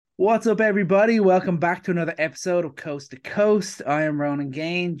What's up, everybody? Welcome back to another episode of Coast to Coast. I am Ronan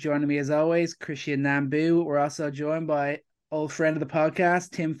Gain. Joining me, as always, Christian Nambu. We're also joined by old friend of the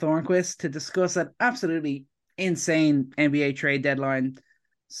podcast, Tim Thornquist, to discuss an absolutely insane NBA trade deadline.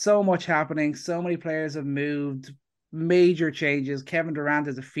 So much happening. So many players have moved. Major changes. Kevin Durant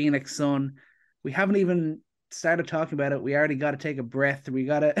is a Phoenix Sun. We haven't even started talking about it. We already got to take a breath. We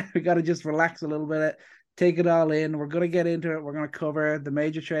gotta we gotta just relax a little bit, take it all in. We're going to get into it. We're going to cover the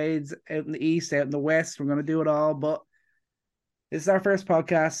major trades out in the East, out in the West. We're going to do it all. But this is our first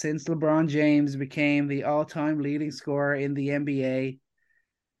podcast since LeBron James became the all-time leading scorer in the NBA.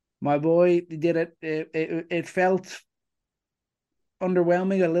 My boy did it. It felt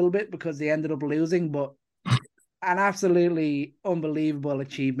underwhelming a little bit because they ended up losing, but an absolutely unbelievable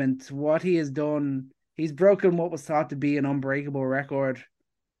achievement. What he has done, he's broken what was thought to be an unbreakable record.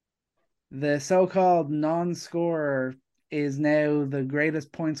 The so-called non-scorer is now the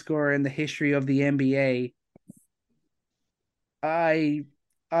greatest point scorer in the history of the NBA. I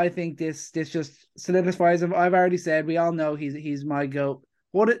I think this just solidifies him. I've already said we all know he's my goat.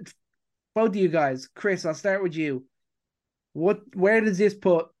 Both of you guys, Chris, I'll start with you. Where does this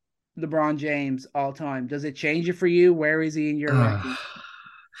put LeBron James all time? Does it change it for you? Where is he in your Uh,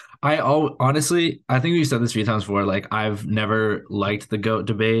 ranking? honestly, I think we've said this a few times before. Like, I've never liked the GOAT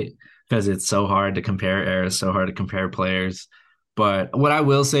debate because it's so hard to compare eras, so hard to compare players. But what I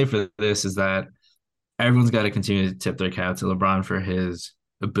will say for this is that everyone's got to continue to tip their cap to LeBron for his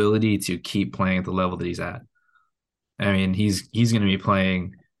ability to keep playing at the level that he's at. I mean, he's going to be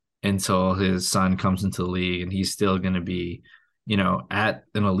playing until his son comes into the league, and he's still going to be, at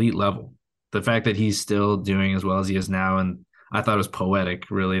an elite level. The fact that he's still doing as well as he is now, and I thought it was poetic,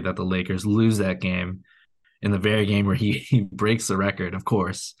 really, that the Lakers lose that game in the very game where he breaks the record. Of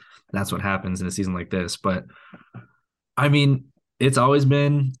course, that's what happens in a season like this. But I mean, it's always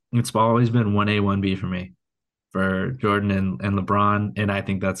been 1A, 1B for me for Jordan and LeBron. And I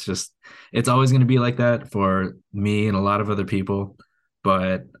think that's just, it's always going to be like that for me and a lot of other people.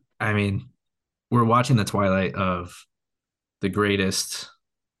 But I mean, we're watching the twilight of the greatest,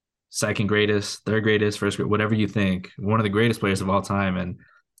 second greatest, third greatest, first, whatever you think, one of the greatest players of all time. And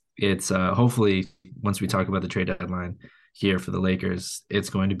it's hopefully, once we talk about the trade deadline here for the Lakers, it's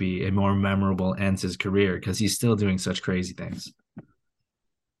going to be a more memorable end to his career because he's still doing such crazy things.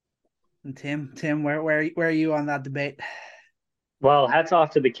 And Tim, where are you on that debate? Well, hats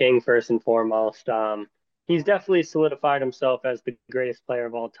off to the King first and foremost. He's definitely solidified himself as the greatest player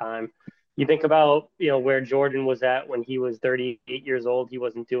of all time. You think about, where Jordan was at when he was 38 years old. He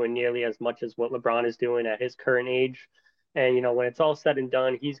wasn't doing nearly as much as what LeBron is doing at his current age. And, when it's all said and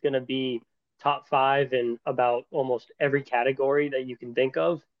done, he's going to be top five in about almost every category that you can think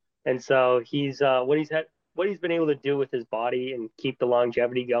of. And so he's what he's been able to do with his body and keep the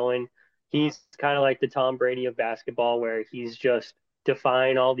longevity going. He's kind of like the Tom Brady of basketball, where he's just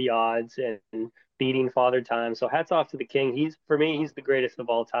defying all the odds and beating Father Time. So hats off to the King. For me, he's the greatest of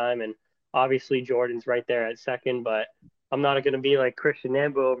all time, and obviously Jordan's right there at second. But I'm not going to be like Christian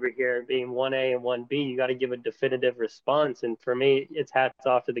Nambu over here being 1A and 1B. You got to give a definitive response, and for me, it's hats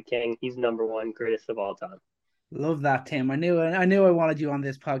off to the King. He's number one, greatest of all time. Love that, Tim. I knew I wanted you on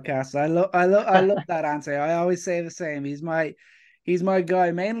this podcast. I love that answer. I always say the same. He's my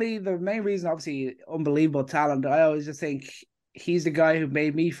guy. Mainly the main reason, obviously, unbelievable talent. I always just think he's the guy who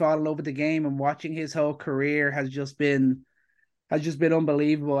made me fall in love with the game, and watching his whole career has just been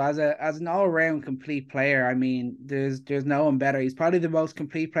unbelievable as an all around complete player. I mean, there's no one better. He's probably the most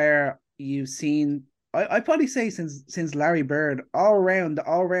complete player you've seen. I probably say since Larry Bird, all around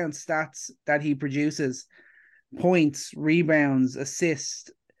stats that he produces, points, rebounds, assists.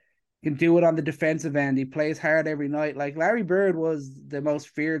 He can do it on the defensive end. He plays hard every night. Like Larry Bird was the most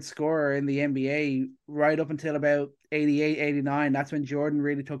feared scorer in the NBA right up until about 88, 89. That's when Jordan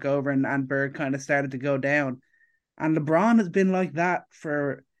really took over and Bird kind of started to go down. And LeBron has been like that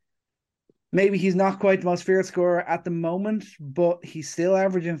for maybe he's not quite the most feared scorer at the moment, but he's still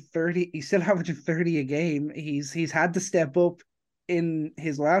averaging 30. He's still averaging 30 a game. He's had to step up in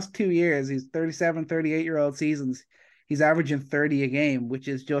his last 2 years. He's 37, 38-year-old seasons. He's averaging 30 a game, which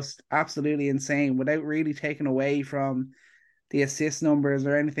is just absolutely insane without really taking away from the assist numbers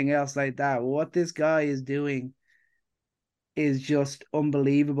or anything else like that. What this guy is doing is just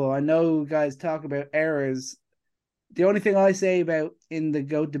unbelievable. I know guys talk about errors. The only thing I say about in the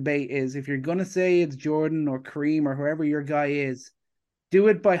GOAT debate is if you're gonna say it's Jordan or Kareem or whoever your guy is, do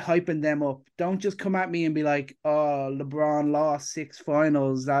it by hyping them up. Don't just come at me and be like, "Oh, LeBron lost six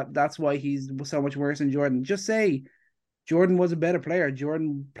finals. That's why he's so much worse than Jordan." Just say Jordan was a better player.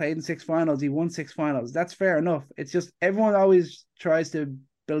 Jordan played in six finals. He won six finals. That's fair enough. It's just everyone always tries to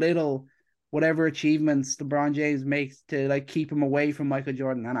belittle whatever achievements LeBron James makes to like keep him away from Michael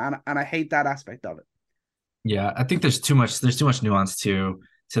Jordan, and I hate that aspect of it. Yeah, I think there's too much nuance to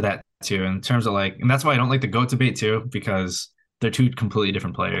that too in terms of like, and that's why I don't like the GOAT debate too, because they're two completely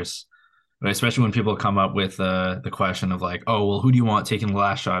different players. Right? Especially when people come up with the question of like, oh, well, who do you want taking the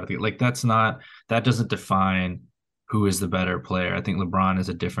last shot? Like that doesn't define who is the better player. I think LeBron is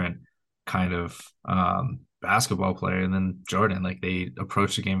a different kind of basketball player than Jordan. Like they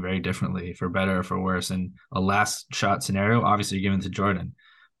approach the game very differently, for better or for worse. And a last shot scenario, obviously given to Jordan,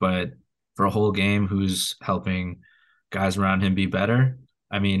 but for a whole game, who's helping guys around him be better?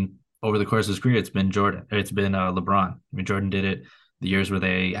 I mean, over the course of his career, it's been Jordan. It's been LeBron. I mean, Jordan did it the years where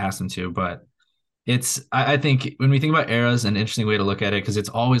they asked him to, but I think when we think about eras, an interesting way to look at it, because it's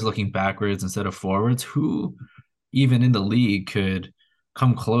always looking backwards instead of forwards. Who even in the league could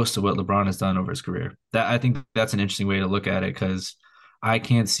come close to what LeBron has done over his career? That I think that's an interesting way to look at it, because I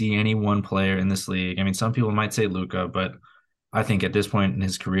can't see any one player in this league. I mean, some people might say Luka, but I think at this point in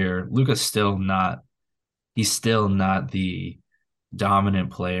his career, he's still not the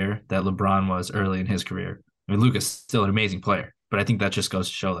dominant player that LeBron was early in his career. I mean, Luka's still an amazing player, but I think that just goes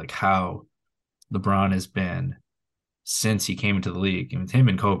to show like how LeBron has been since he came into the league. I mean, him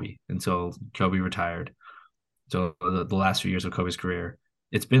and Kobe until Kobe retired. So the last few years of Kobe's career,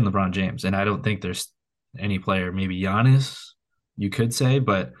 it's been LeBron James. And I don't think there's any player, maybe Giannis, you could say,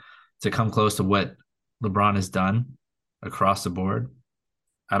 but to come close to what LeBron has done across the board,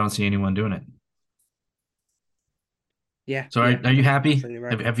 I don't see anyone doing it. Yeah. So yeah, are you happy?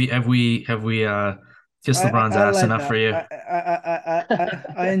 right. Have we kissed LeBron's ass like enough that. for you?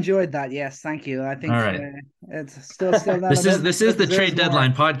 I enjoyed that. Yes, thank you. I think All right. it's still not This is enough. He this still is the deserves trade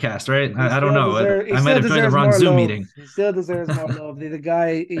deadline more. podcast, right? He I don't still know. deserves. He I might still have joined the deserves wrong more Zoom love. meeting. He still deserves more love. The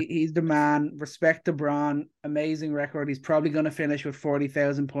guy, he's the man. Respect to Bron. Amazing record. He's probably going to finish with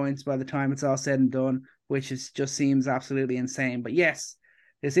 40,000 points by the time it's all said and done, which is just seems absolutely insane. But yes,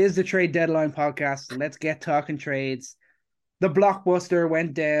 this is the trade deadline podcast. Let's get talking trades. The blockbuster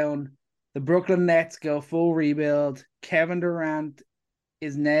went down. The Brooklyn Nets go full rebuild. Kevin Durant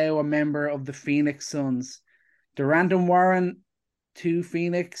is now a member of the Phoenix Suns. Durant and Warren to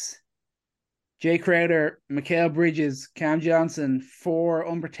Phoenix. Jay Crowder, Mikal Bridges, Cam Johnson, 4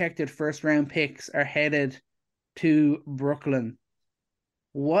 unprotected first-round picks are headed to Brooklyn.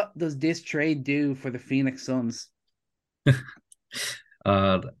 What does this trade do for the Phoenix Suns?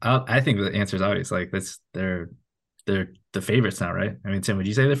 I think the answer is obvious. Like they're the favorites now, right? I mean, Tim, would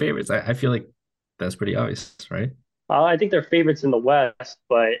you say they're favorites? I feel like that's pretty obvious, right? I think they're favorites in the West,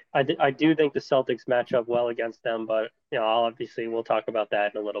 but I do think the Celtics match up well against them. But obviously we'll talk about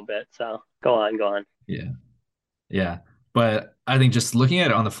that in a little bit. So go on. Yeah, yeah. But I think just looking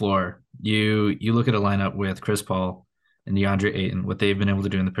at it on the floor, you look at a lineup with Chris Paul and DeAndre Ayton, what they've been able to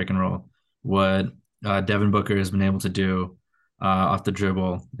do in the pick and roll, what Devin Booker has been able to do off the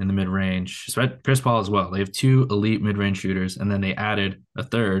dribble in the mid range. Chris Paul as well. They have 2 elite mid range shooters, and then they added a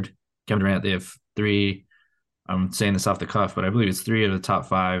third, Kevin Durant. They have 3. I'm saying this off the cuff, but I believe it's 3 of the top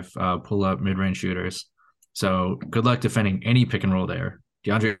 5 pull up mid range shooters. So good luck defending any pick and roll there.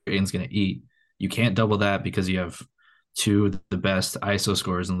 DeAndre Ayton's going to eat. You can't double that because you have 2 of the best ISO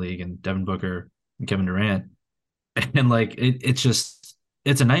scorers in the league, and Devin Booker and Kevin Durant. And like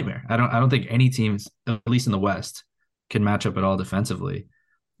it's a nightmare. I don't think any teams, at least in the West, can match up at all defensively.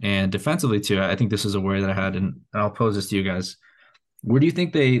 And defensively too, I think this is a worry that I had, and I'll pose this to you guys. Where do you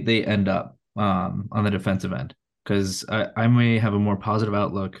think they end up on the defensive end? Because I may have a more positive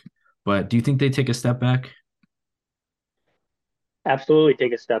outlook, but do you think they take a step back? Absolutely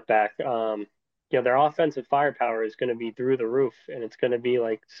take a step back. Their offensive firepower is going to be through the roof, and it's going to be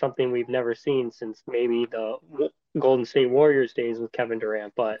like something we've never seen since maybe the Golden State Warriors days with Kevin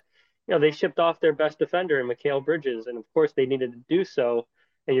Durant. But they shipped off their best defender in Mikal Bridges, and of course they needed to do so.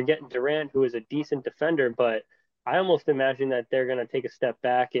 And you're getting Durant, who is a decent defender, but I almost imagine that they're going to take a step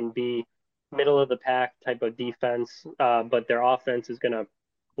back and be middle of the pack type of defense, but their offense is going to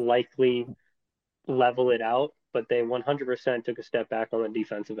likely level it out. But they 100% took a step back on the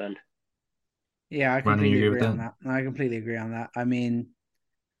defensive end. Yeah, I Ronnie, you completely agree with agree on that? that. I completely agree on that. I mean,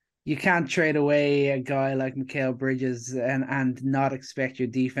 you can't trade away a guy like Mikal Bridges and not expect your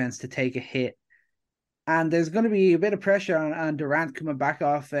defense to take a hit. And there's going to be a bit of pressure on Durant coming back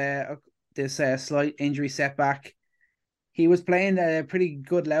off this slight injury setback. He was playing at a pretty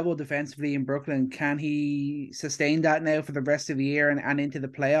good level defensively in Brooklyn. Can he sustain that now for the rest of the year and into the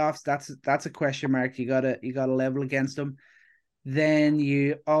playoffs? That's a question mark. You gotta level against him. Then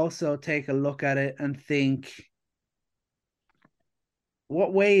you also take a look at it and think,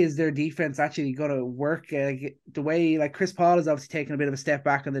 what way is their defense actually going to work? The way, like, Chris Paul is obviously taking a bit of a step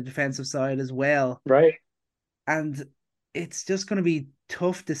back on the defensive side as well. Right. And it's just going to be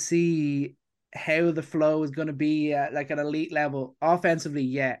tough to see how the flow is going to be at like an elite level. Offensively,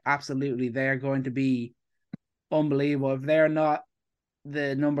 yeah, absolutely. They're going to be unbelievable. If they're not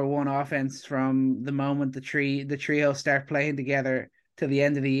the number one offense from the moment the trio start playing together to the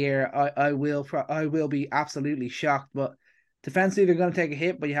end of the year, I will be absolutely shocked. But defensively, they're going to take a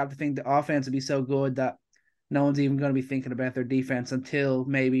hit, but you have to think the offense will be so good that no one's even going to be thinking about their defense until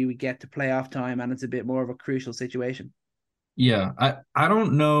maybe we get to playoff time and it's a bit more of a crucial situation. Yeah, I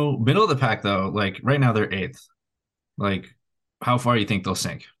don't know. Middle of the pack though, like right now they're eighth. Like, how far you think they'll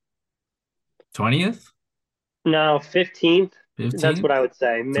sink? 20th? Now 15th. That's 15th? what I would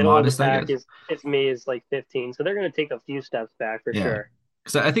say. It's Middle of the modest, I pack guess. is me is like 15. So they're going to take a few steps back for Yeah. sure.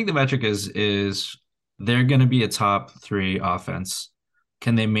 Because I think the metric is they're going to be a top three offense.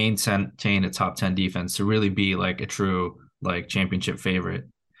 Can they maintain a top 10 defense to really be like a true like championship favorite?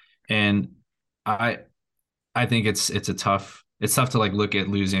 And I I think it's tough to like look at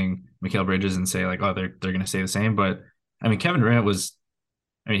losing Mikal Bridges and say like, oh, they're gonna stay the same. But I mean, Kevin Durant was,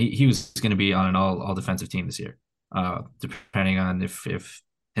 I mean, he was gonna be on an all defensive team this year. Depending on if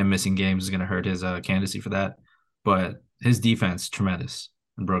him missing games is gonna hurt his candidacy for that. But his defense tremendous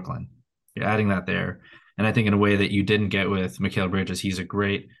in Brooklyn. You're adding that there, and I think in a way that you didn't get with Mikal Bridges, he's a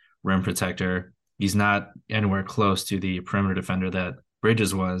great rim protector. He's not anywhere close to the perimeter defender that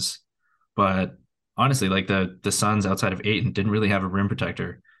Bridges was, but honestly, like the Suns outside of Ayton didn't really have a rim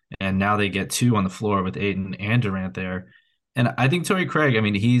protector, and now they get two on the floor with Ayton and Durant there. And I think Torrey Craig, I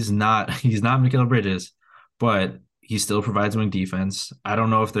mean, he's not Mikal Bridges, but he still provides wing defense. I don't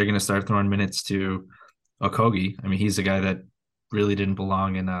know if they're going to start throwing minutes to Okogie. I mean, he's a guy that really didn't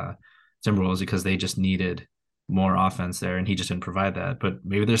belong in Timberwolves because they just needed more offense there, and he just didn't provide that. But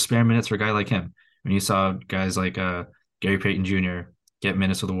maybe there's spare minutes for a guy like him. When you saw guys like Gary Payton Jr. get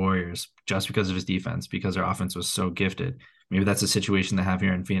minutes with the Warriors just because of his defense, because their offense was so gifted. Maybe that's a situation they have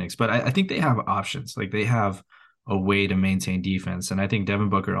here in Phoenix. But I think they have options. Like they have a way to maintain defense. And I think Devin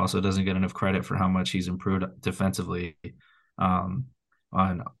Booker also doesn't get enough credit for how much he's improved defensively um,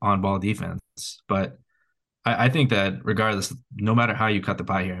 on ball defense. But I think that regardless, no matter how you cut the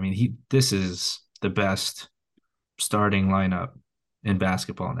pie here, I mean, this is the best starting lineup in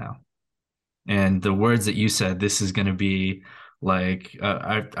basketball now. And the words that you said, this is going to be like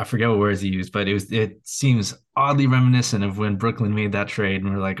I forget what words you used, but it seems oddly reminiscent of when Brooklyn made that trade,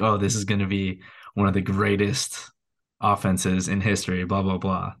 and we're like, oh, this is going to be one of the greatest offenses in history, blah blah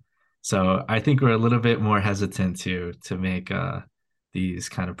blah. So I think we're a little bit more hesitant to make these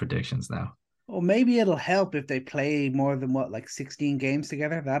kind of predictions now. Well, maybe it'll help if they play more than what, like 16 games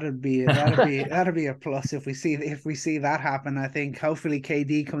together. That'd be a plus if we see that happen. I think hopefully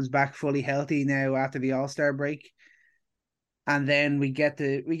KD comes back fully healthy now after the All-Star break, and then we get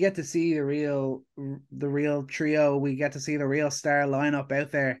to see the real trio. We get to see the real star lineup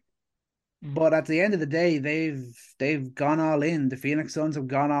out there. But at the end of the day, they've gone all in. The Phoenix Suns have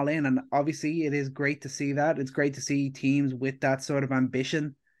gone all in, and obviously it is great to see that. It's great to see teams with that sort of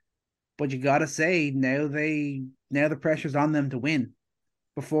ambition. But you gotta say now the pressure's on them to win.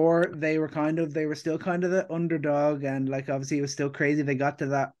 Before they were still kind of the underdog, and like obviously it was still crazy. They got to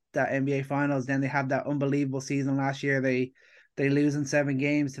that NBA Finals, then they had that unbelievable season last year. They lose in 7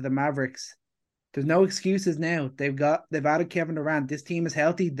 games to the Mavericks. There's no excuses now. They've added Kevin Durant. This team is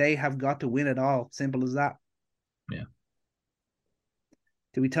healthy. They have got to win it all. Simple as that. Yeah.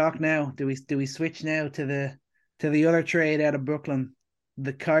 Do we talk now? Do we switch now to the other trade out of Brooklyn?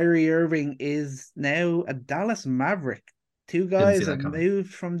 The Kyrie Irving is now a Dallas Maverick. Two guys have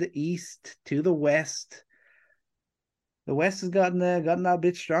moved from the East to the West. The West has gotten that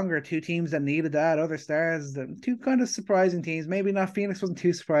bit stronger. Two teams that needed that, other stars. Two kind of surprising teams. Maybe not. Phoenix wasn't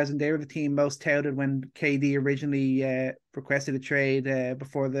too surprising. They were the team most touted when KD originally requested a trade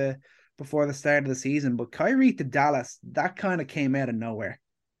before the start of the season. But Kyrie to Dallas, that kind of came out of nowhere.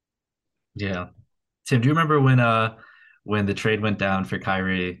 Yeah. Tim, do you remember when the trade went down for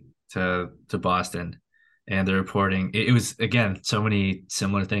Kyrie to Boston, and the reporting, it was again so many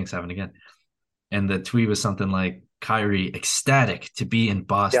similar things happened again, and the tweet was something like Kyrie ecstatic to be in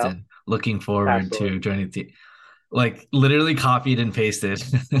Boston, looking forward to joining the team, like literally copied and pasted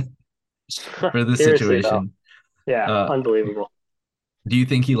for this situation. Though. Yeah, unbelievable. Do you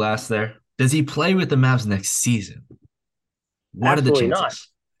think he lasts there? Does he play with the Mavs next season? What Absolutely are the chances?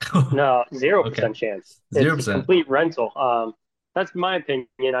 Not. No, 0% chance. 0%. It's a complete rental. That's my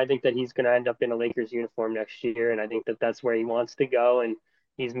opinion. I think that he's going to end up in a Lakers uniform next year, and I think that that's where he wants to go, and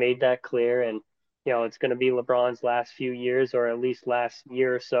he's made that clear. And it's going to be LeBron's last few years, or at least last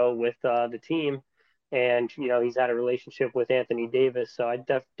year or so with the team. And, he's had a relationship with Anthony Davis. So I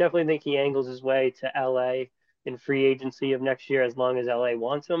definitely think he angles his way to LA in free agency of next year as long as LA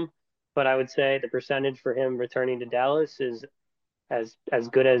wants him. But I would say the percentage for him returning to Dallas is as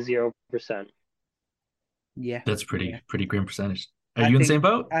good as 0%. Yeah, That's yeah. pretty grim percentage. Are I you in the think same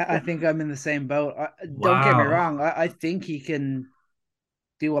boat? I think I'm in the same boat. Don't get me Wow. wrong. I think he can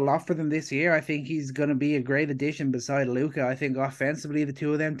do a lot for them this year. I think he's going to be a great addition beside Luka. I think offensively, the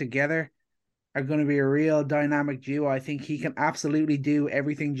two of them together are going to be a real dynamic duo. I think he can absolutely do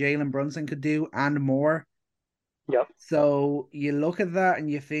everything Jalen Brunson could do and more. Yep. So you look at that and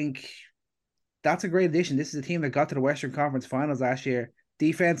you think that's a great addition. This is a team that got to the Western Conference Finals last year.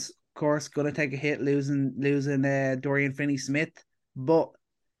 Defense, of course, going to take a hit losing Dorian Finney-Smith, but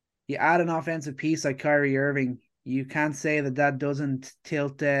you add an offensive piece like Kyrie Irving, you can't say that doesn't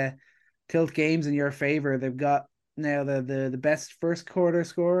tilt games in your favor. They've got now the best first quarter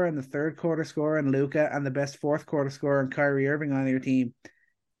scorer and the third quarter scorer in Luka, and the best fourth quarter scorer in Kyrie Irving on your team.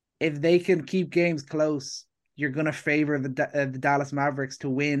 If they can keep games close, you're going to favor the Dallas Mavericks to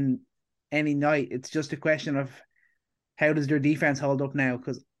win any night. It's just a question of how does their defense hold up now?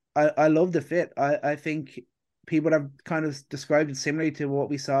 Because I love the fit. I think people have kind of described it similarly to what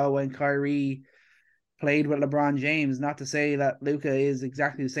we saw when Kyrie played with LeBron James. Not to say that Luka is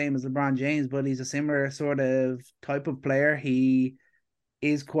exactly the same as LeBron James, but he's a similar sort of type of player. He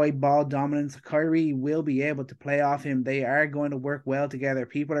is quite ball dominant. Kyrie will be able to play off him. They are going to work well together.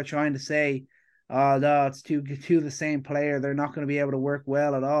 People are trying to say, "Oh no, it's two the same player. They're not going to be able to work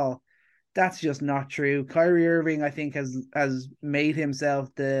well at all." That's just not true. Kyrie Irving, I think, has made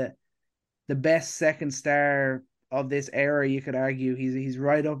himself the best second star of this era. You could argue he's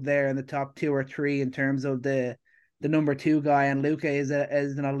right up there in the top two or three in terms of the number two guy, and Luka is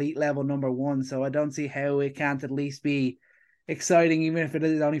an elite level number one. So I don't see how it can't at least be exciting, even if it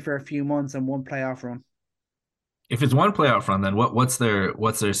is only for a few months and one playoff run. If it's one playoff run, then what's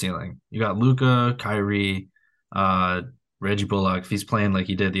their ceiling? You got Luka, Kyrie, uh, Reggie Bullock. If he's playing like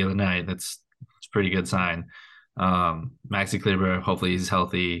he did the other night, it's a pretty good sign. Maxi Kleber, hopefully he's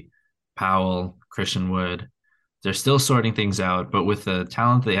healthy. Powell, Christian Wood. They're still sorting things out, but with the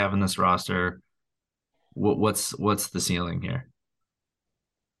talent they have in this roster, what's the ceiling here?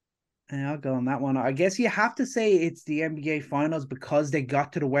 And I'll go on that one. I guess you have to say it's the NBA Finals because they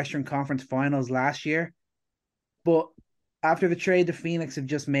got to the Western Conference Finals last year. But after the trade the Phoenix have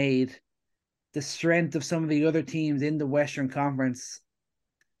just made, the strength of some of the other teams in the Western Conference,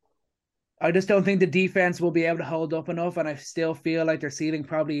 I just don't think the defense will be able to hold up enough. And I still feel like their ceiling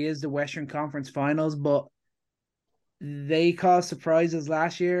probably is the Western Conference Finals. But they caused surprises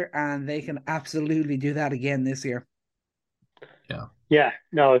last year, and they can absolutely do that again this year. Yeah. Yeah,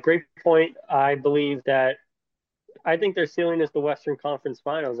 no, a great point. I think their ceiling is the Western Conference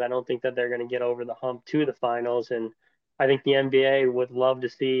Finals. I don't think that they're going to get over the hump to the finals. And I think the NBA would love to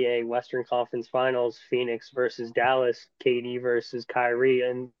see a Western Conference Finals, Phoenix versus Dallas, KD versus Kyrie,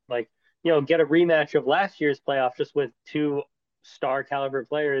 and get a rematch of last year's playoff just with two star caliber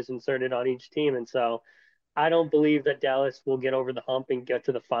players inserted on each team. And so I don't believe that Dallas will get over the hump and get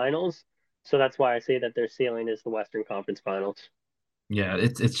to the finals. So that's why I say that their ceiling is the Western Conference Finals. Yeah,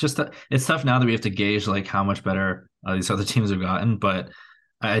 it's just it's tough now that we have to gauge like how much better these other teams have gotten. But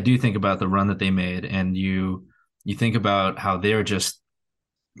I do think about the run that they made, and you think about how they're just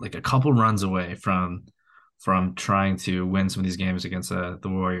like a couple runs away from trying to win some of these games against the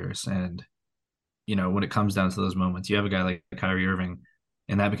Warriors. And when it comes down to those moments, you have a guy like Kyrie Irving,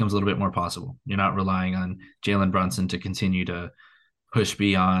 and that becomes a little bit more possible. You're not relying on Jalen Brunson to continue to push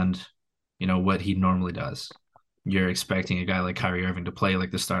beyond what he normally does. You're expecting a guy like Kyrie Irving to play like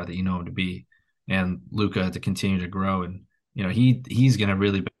the star that you know him to be, and Luka to continue to grow. And he's going to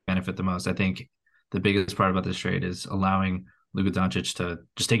really benefit the most. I think the biggest part about this trade is allowing Luka Doncic to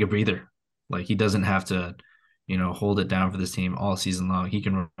just take a breather. Like he doesn't have to, hold it down for this team all season long. He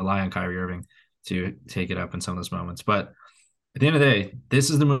can rely on Kyrie Irving to take it up in some of those moments. But at the end of the day, this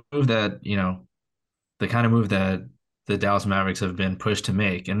is the move that the kind of move that the Dallas Mavericks have been pushed to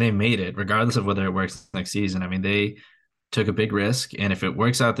make, and they made it regardless of whether it works next season. I mean, they took a big risk, and if it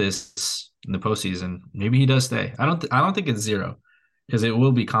works out this in the postseason, maybe he does stay. I don't think it's zero because it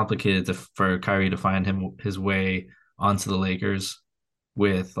will be complicated for Kyrie to find his way onto the Lakers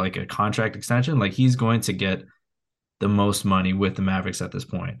with like a contract extension. Like he's going to get the most money with the Mavericks at this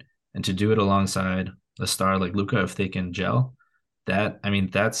point, and to do it alongside a star like Luka, if they can gel, that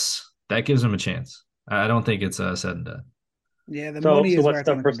gives him a chance. I don't think it's said and done. Yeah, the So, money so is what's where it's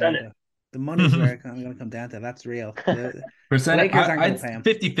the going to come down percentage? to. The money's where it's going to come down to. That's real. The Percentage, Lakers aren't I going to pay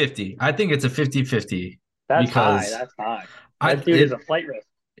him. 50-50. I think it's a 50-50 That's high. because That's high. I That dude is a flight risk.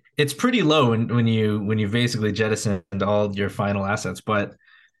 it's pretty low when you basically jettisoned all your final assets. But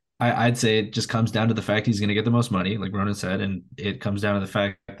I'd say it just comes down to the fact he's going to get the most money, like Ronan said, and it comes down to the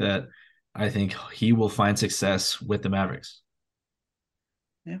fact that I think he will find success with the Mavericks.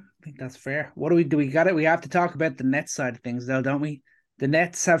 Yeah, I think that's fair. What do? We got it. We have to talk about the Nets side of things, though, don't we? The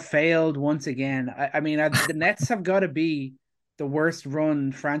Nets have failed once again. The Nets have got to be the worst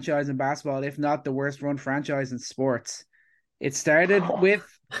run franchise in basketball, if not the worst run franchise in sports. It started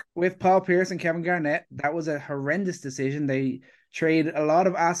with Paul Pierce and Kevin Garnett. That was a horrendous decision. They traded a lot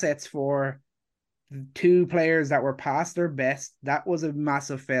of assets for two players that were past their best. That was a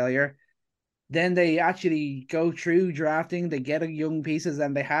massive failure. Then they actually go through drafting, they get young pieces,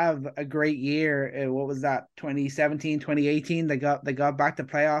 and they have a great year. What was that, 2017, 2018? They got back to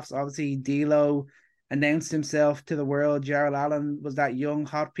playoffs. Obviously, D'Lo announced himself to the world. Jarrett Allen was that young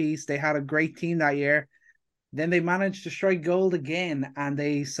hot piece. They had a great team that year. Then they managed to strike gold again, and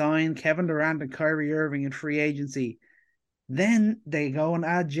they signed Kevin Durant and Kyrie Irving in free agency. Then they go and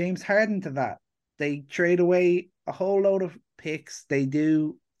add James Harden to that. They trade away a whole load of picks. They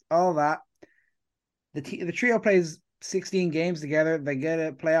do all that. The trio plays 16 games together. They get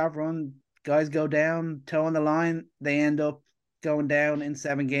a playoff run. Guys go down, toe on the line. They end up going down in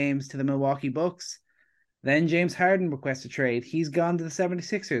 7 games to the Milwaukee Bucks. Then James Harden requests a trade. He's gone to the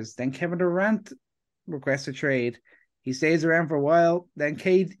 76ers. Then Kevin Durant requests a trade. He stays around for a while. Then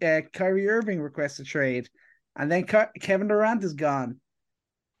Kyrie Irving requests a trade. And then Kevin Durant is gone.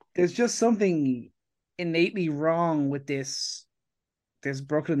 There's just something innately wrong with this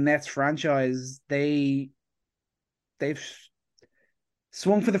Brooklyn Nets franchise. They've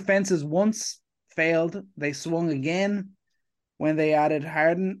swung for the fences once, failed. They swung again when they added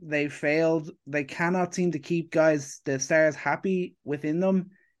Harden. They failed. They cannot seem to keep the stars happy within them.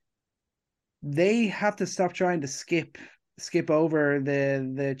 They have to stop trying to skip over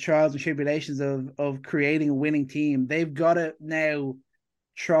the trials and tribulations of creating a winning team. They've got to now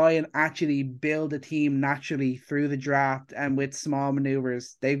try and actually build a team naturally through the draft and with small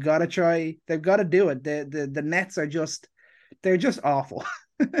maneuvers. They've got to do it. The Nets they're just awful.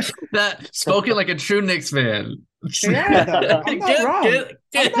 That spoken like a true Knicks fan. Yeah, I'm not wrong.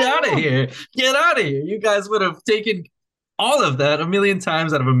 Get out of here. Get out of here. You guys would have taken all of that a million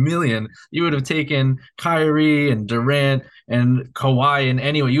times out of a million. You would have taken Kyrie and Durant and Kawhi, and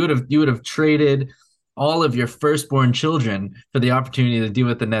anyway, you would have traded all of your firstborn children for the opportunity to do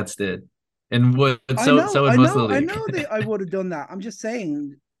what the Nets did. And so would most of the league. I know I would have done that. I'm just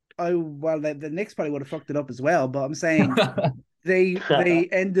saying, the Knicks probably would have fucked it up as well, but I'm saying they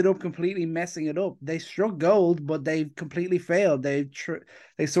ended up completely messing it up. They struck gold, but they completely failed. They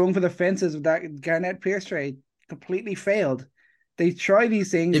swung for the fences with that Garnett Pierce trade, completely failed. They try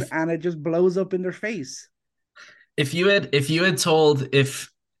these things and it just blows up in their face. If you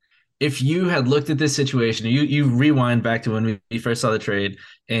had looked at this situation, you rewind back to when we first saw the trade,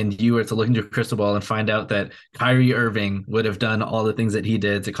 and you were to look into your crystal ball and find out that Kyrie Irving would have done all the things that he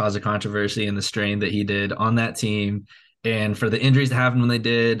did to cause a controversy and the strain that he did on that team, and for the injuries to happen when they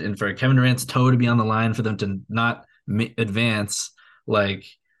did, and for Kevin Durant's toe to be on the line for them to not advance, like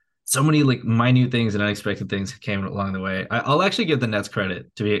so many like minute things and unexpected things came along the way. I'll actually give the Nets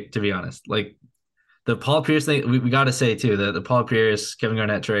credit, to be honest. Like the Paul Pierce thing, we got to say too, the Paul Pierce, Kevin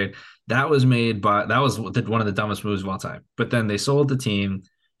Garnett trade, that was one of the dumbest moves of all time. But then they sold the team.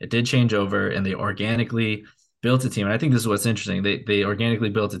 It did change over, and they organically built a team. And I think this is what's interesting. They organically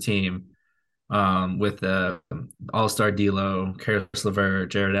built a team with All-Star D'Lo, Caris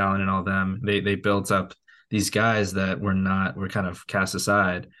LeVert, Jarrett Allen, and all of them. They built up these guys that were kind of cast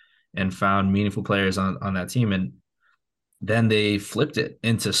aside, and found meaningful players on that team. And then they flipped it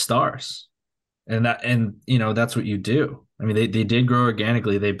into stars. And that's what you do. I mean, they did grow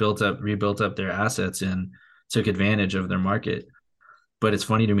organically. They rebuilt up their assets and took advantage of their market. But it's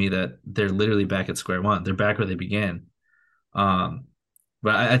funny to me that they're literally back at square one. They're back where they began.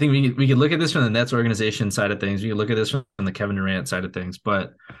 But I think we could look at this from the Nets organization side of things. We could look at this from the Kevin Durant side of things.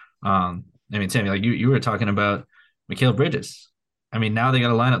 But I mean, Sammy, like you were talking about Mikal Bridges. I mean, now they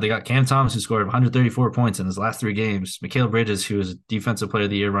got a lineup. They got Cam Thomas, who scored 134 points in his last 3 games. Mikal Bridges, who is Defensive Player of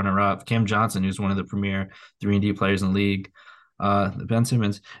the Year runner-up. Cam Johnson, who's one of the premier 3-and-D players in the league. Ben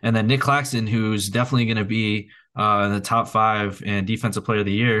Simmons. And then Nick Claxton, who's definitely going to be in the top 5 and Defensive Player of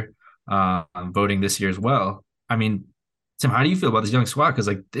the Year voting this year as well. I mean, Tim, how do you feel about this young squad? Because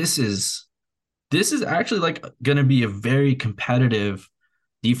like this is actually like going to be a very competitive,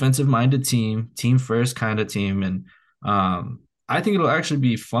 defensive-minded team first kind of team. And I think it'll actually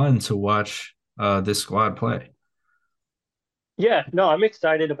be fun to watch this squad play. Yeah, no, I'm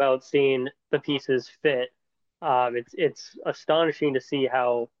excited about seeing the pieces fit. It's astonishing to see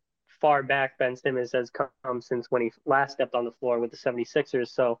how far back Ben Simmons has come since when he last stepped on the floor with the 76ers.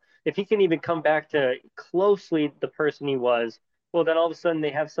 So if he can even come back to closely the person he was, well, then all of a sudden they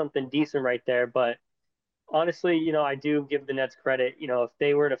have something decent right there. But honestly, I do give the Nets credit. If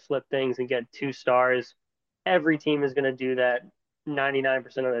they were to flip things and get 2 stars, every team is going to do that 99%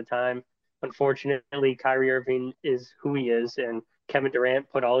 of the time. Unfortunately, Kyrie Irving is who he is, and Kevin Durant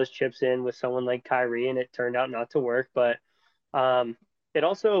put all his chips in with someone like Kyrie, and it turned out not to work. But um,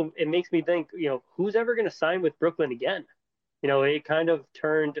 it makes me think, who's ever going to sign with Brooklyn again? It kind of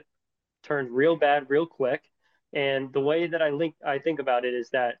turned real bad real quick. And the way that I think about it is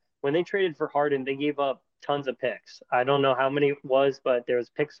that when they traded for Harden, they gave up tons of picks. I don't know how many it was, but there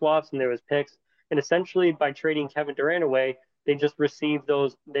was pick swaps and there was picks. And essentially by trading Kevin Durant away, they received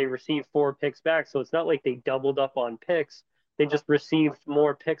 4 picks back. So it's not like they doubled up on picks. They just received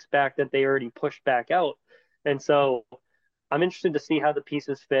more picks back that they already pushed back out. And so I'm interested to see how the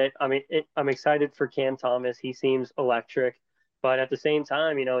pieces fit. I mean, I'm excited for Cam Thomas. He seems electric. But at the same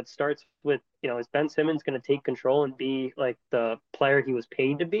time, it starts with, is Ben Simmons going to take control and be like the player he was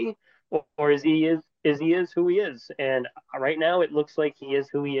paid to be, or is who he is? And right now, it looks like he is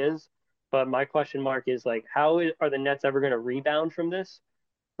who he is. But my question mark is like, are the Nets ever going to rebound from this?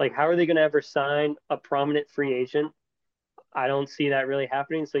 Like, how are they going to ever sign a prominent free agent? I don't see that really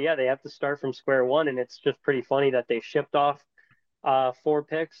happening. So yeah, they have to start from square one, and it's just pretty funny that they shipped off 4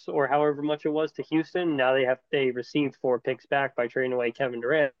 picks or however much it was to Houston. Now they received 4 picks back by trading away Kevin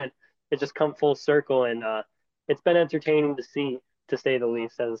Durant. It just come full circle, and it's been entertaining to see, to say the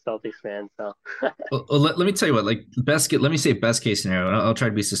least, as a Celtics fan. So, Let me tell you what, like let me say best case scenario. And I'll try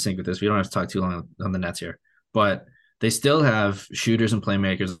to be succinct with this. We don't have to talk too long on the Nets here, but they still have shooters and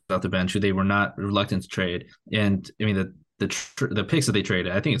playmakers off the bench who they were not reluctant to trade. And I mean the picks that they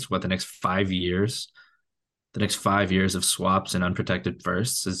traded, I think it's what the next 5 years of swaps and unprotected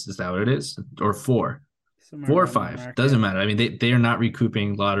firsts. Is that what it is? Or four? Somewhere 4 or 5. mark, Doesn't yeah. matter. I mean, they are not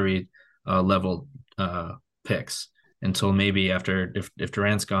recouping lottery level picks until maybe after if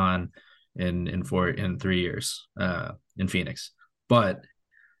Durant's gone in 3 years in Phoenix. But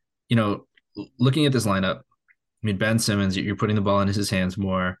looking at this lineup, I mean, Ben Simmons, you're putting the ball in his hands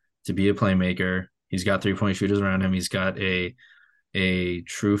more to be a playmaker. He's got 3-point shooters around him. He's got a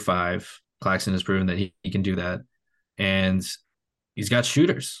true five. Claxton has proven that he can do that. And he's got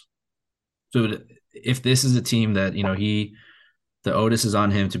shooters. So if this is a team that, the Otis is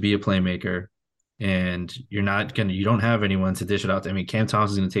on him to be a playmaker, and you don't have anyone to dish it out to. I mean, Cam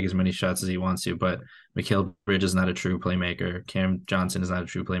Thomas is going to take as many shots as he wants to, but Mikal Bridges is not a true playmaker. Cam Johnson is not a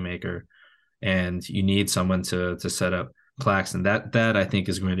true playmaker. And you need someone to set up Claxton. That I think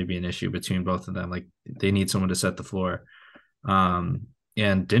is going to be an issue between both of them. Like they need someone to set the floor. And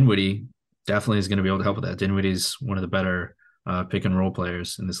Dinwiddie definitely is going to be able to help with that. Dinwiddie's one of the better pick and roll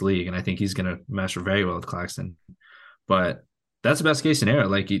players in this league, and I think he's going to mesh very well with Claxton. But that's the best case scenario.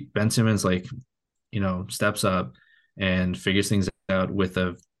 Like Ben Simmons, steps up and figures things out with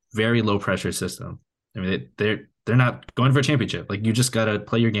a very low pressure system. I mean, they're not going for a championship. Like you just got to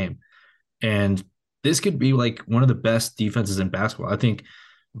play your game. And this could be like one of the best defenses in basketball. I think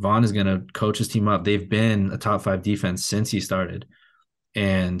Vaughn is going to coach his team up. They've been a top 5 defense since he started.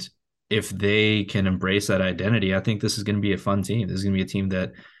 And if they can embrace that identity, I think this is going to be a fun team. This is going to be a team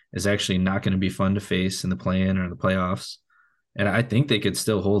that is actually not going to be fun to face in the play-in or the playoffs. And I think they could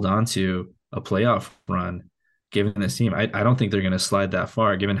still hold on to a playoff run given this team. I don't think they're going to slide that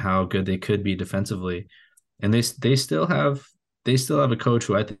far given how good they could be defensively. And they still have a coach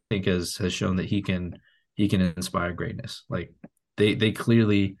who I think has shown that he can inspire greatness. Like they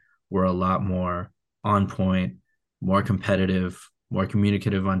clearly were a lot more on point, more competitive, more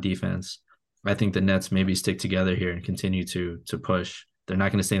communicative on defense. I think the Nets maybe stick together here and continue to push. They're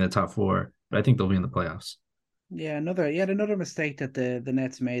not going to stay in the top 4, but I think they'll be in the playoffs. Yeah, another mistake that the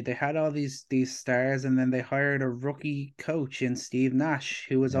Nets made. They had all these stars, and then they hired a rookie coach in Steve Nash,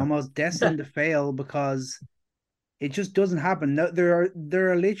 who was Yeah. almost destined to fail because it just doesn't happen. No, there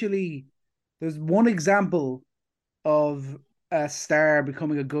are literally there's one example of a star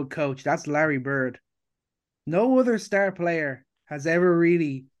becoming a good coach. That's Larry Bird. No other star player has ever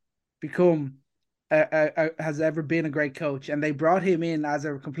really become has ever been a great coach, and they brought him in as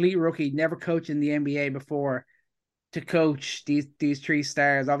a complete rookie, never coached in the NBA before, to coach these 3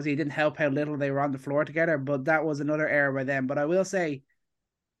 stars. Obviously, it didn't help how little they were on the floor together, but that was another error by them. But I will say,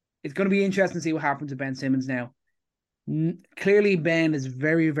 it's going to be interesting to see what happens to Ben Simmons now. Clearly, Ben is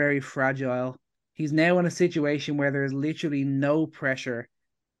very, very fragile. He's now in a situation where there's literally no pressure.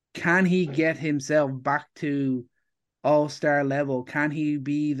 Can he get himself back to all-star level? Can he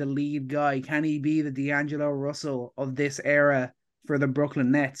be the lead guy? Can he be the D'Angelo Russell of this era for the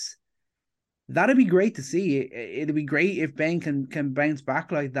Brooklyn Nets? That'd be great to see. It'd be great if Ben can bounce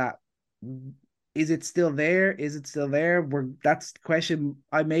back like that. Is it still there? Is it still there? That's the question.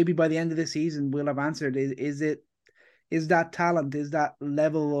 I maybe by the end of the season we'll have answered. Is that talent? Is that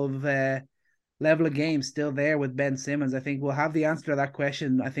level of game still there with Ben Simmons? I think we'll have the answer to that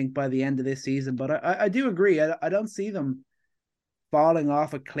question, I think, by the end of this season. But I do agree. I don't see them falling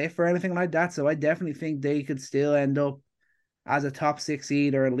off a cliff or anything like that. So I definitely think they could still end up as a top 6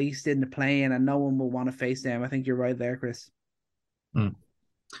 seed or at least in the play-in, and no one will want to face them. I think you're right there, Chris. Mm.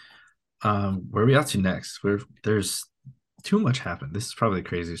 Where are we at to next? There's too much happened. This is probably the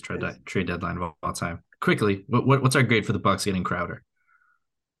craziest trade deadline of all time. Quickly, what's our grade for the Bucks getting Crowder?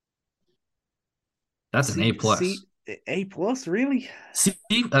 That's an A plus. A plus, really? C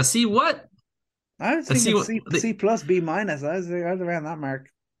what? I was thinking C plus, B minus. I was around that mark.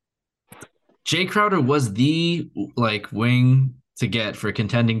 Jay Crowder was the wing to get for a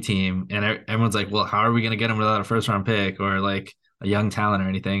contending team, and everyone's like, well, how are we going to get him without a first round pick or like a young talent or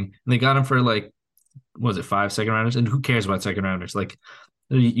anything? And they got him for like, what was it, 5 second rounders? And who cares about second rounders? Like,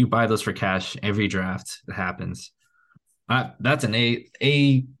 you buy those for cash every draft. It happens. That's an A.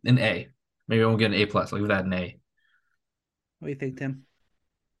 Maybe I won't get an A plus. I'll give that an A. What do you think, Tim?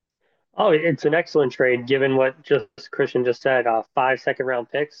 Oh, it's an excellent trade given what Christian just said. 5 second round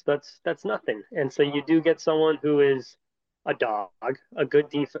picks. That's nothing. And so you do get someone who is a dog, a good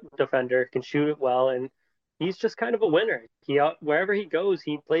defender, can shoot it well, and he's just kind of a winner. Wherever he goes,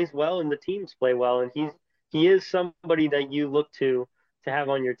 he plays well, and the teams play well, and he is somebody that you look to have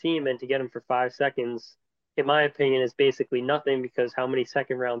on your team, and to get him for 5 seconds, in my opinion, is basically nothing, because how many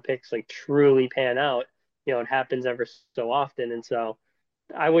second round picks like truly pan out? It happens ever so often, and so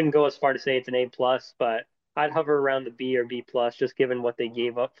I wouldn't go as far to say it's an A plus, but I'd hover around the B or B plus, just given what they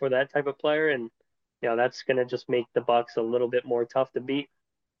gave up for that type of player, and that's going to just make the Bucks a little bit more tough to beat.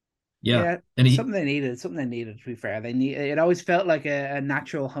 Yeah, and something they needed. To be fair, it always felt like a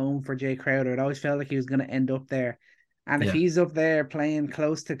natural home for Jay Crowder. It always felt like he was going to end up there. And if he's up there playing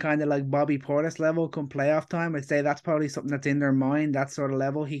close to kind of like Bobby Portis level come playoff time, I'd say that's probably something that's in their mind, that sort of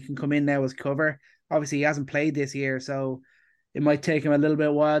level. He can come in now as cover. Obviously, he hasn't played this year, so it might take him a little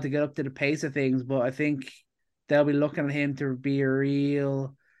bit while to get up to the pace of things, but I think they'll be looking at him to be a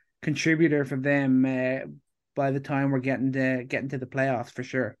real contributor for them by the time we're getting to the playoffs for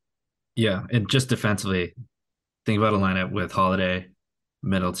sure. Yeah, and just defensively, think about a lineup with Holiday,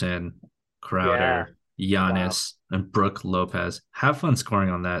 Middleton, Crowder, Giannis, and Brook Lopez. Have fun scoring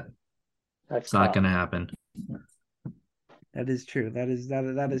on that. It's not going to happen. That is true. That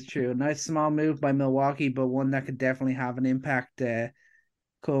is true. A nice small move by Milwaukee, but one that could definitely have an impact come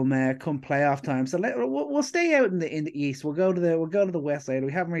playoff time. So we'll stay out in the East. We'll go to the West side.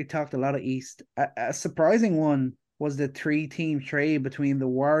 We haven't really talked a lot of East. A surprising one was the 3-team trade between the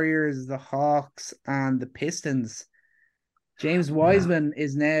Warriors, the Hawks, and the Pistons. James Wiseman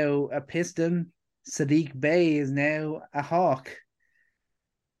is now a Piston. Saddiq Bey is now a Hawk.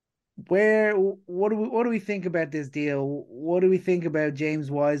 What do we think about this deal? What do we think about James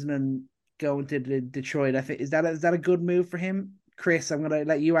Wiseman going to Detroit? I think is that a good move for him? Chris, I'm gonna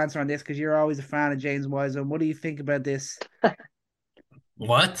let you answer on this because you're always a fan of James Wiseman. What do you think about this?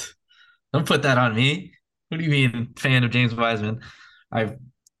 What? Don't put that on me. What do you mean, fan of James Wiseman? I've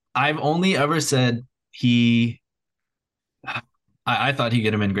only ever said I thought he'd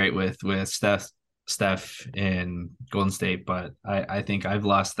get him in great with Steph in Golden State, but I think I've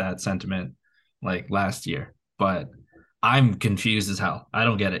lost that sentiment like last year. But I'm confused as hell. I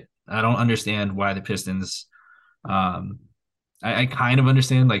don't get it. I don't understand why the Pistons. I kind of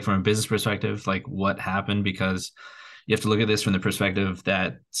understand, like, from a business perspective, like what happened, because you have to look at this from the perspective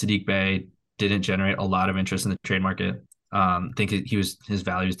that Saddiq Bey didn't generate a lot of interest in the trade market. I think his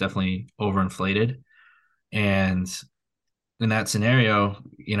value is definitely overinflated, and in that scenario,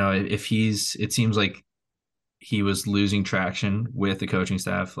 if it seems like he was losing traction with the coaching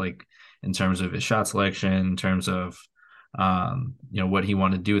staff, like in terms of his shot selection, in terms of what he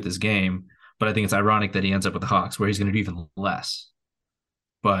wanted to do with his game. But I think it's ironic that he ends up with the Hawks, where he's going to do even less.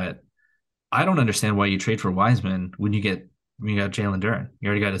 But I don't understand why you trade for Wiseman when you got Jalen Duren. You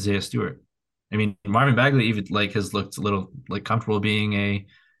already got Isaiah Stewart. I mean, Marvin Bagley even has looked a little comfortable being a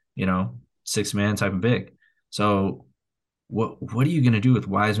 6-man type of big. So what are you going to do with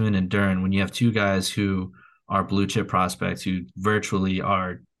Wiseman and Duren when you have two guys who are blue chip prospects, who virtually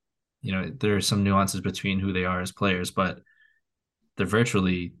are, there are some nuances between who they are as players, but they're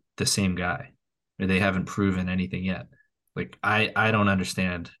virtually the same guy. or they haven't proven anything yet. Like I don't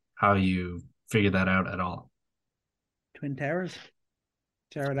understand how you figure that out at all. Twin Towers,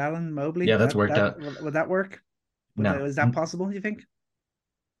 Jared Allen, Mobley. Yeah, that's That worked that out. would that work? No, Is that possible? You think?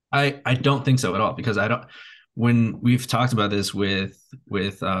 I don't think so at all because I don't. When we've talked about this with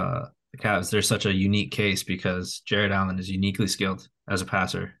the Cavs, there's such a unique case because Jared Allen is uniquely skilled as a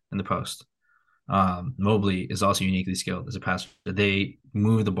passer in the post. Mobley is also uniquely skilled as a passer. They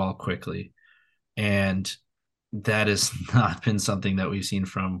move the ball quickly, and that has not been something that we've seen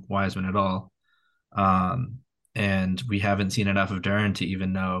from Wiseman at all. Um, and we haven't seen enough of Duren to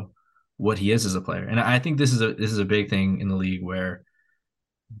even know what he is as a player. And I think this is a big thing in the league where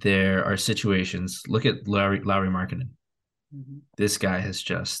there are situations. Look at Lauri Markkanen. Mm-hmm. This guy has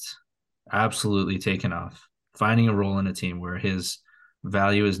just absolutely taken off, finding a role in a team where his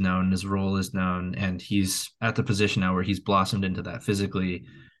value is known, his role is known, and he's at the position now where he's blossomed into that physically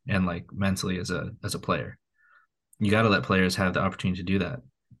and like mentally as a player. You got to let players have the opportunity to do that.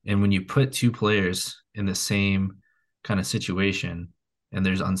 And when you put two players in the same kind of situation and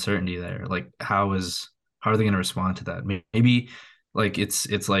there's uncertainty there, like how are they going to respond to that? Maybe like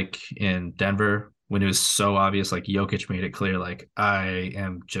it's like in Denver when it was so obvious, like Jokic made it clear, like I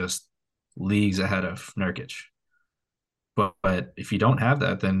am just leagues ahead of Nurkic. But if you don't have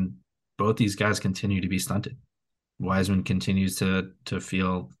that, then both these guys continue to be stunted. Wiseman continues to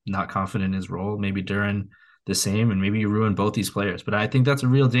feel not confident in his role. Maybe Duren the same, and maybe you ruin both these players. But I think that's a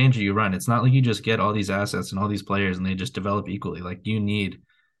real danger you run. It's not like you just get all these assets and all these players and they just develop equally. Like you need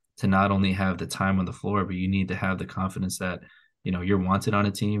to not only have the time on the floor, but you need to have the confidence that you're wanted on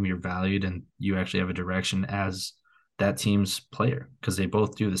a team, you're valued, and you actually have a direction as that team's player because they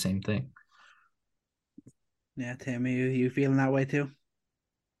both do the same thing. Yeah, Tim, you feeling that way too?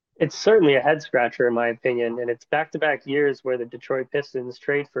 It's certainly a head scratcher in my opinion, and it's back-to-back years where the Detroit Pistons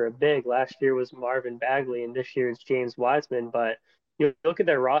trade for a big. Last year was Marvin Bagley, and this year is James Wiseman. But you look at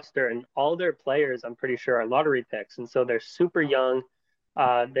their roster, and all their players, I'm pretty sure, are lottery picks, and so they're super young.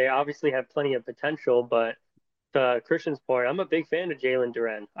 They obviously have plenty of potential, but to Christian's point, I'm a big fan of Jalen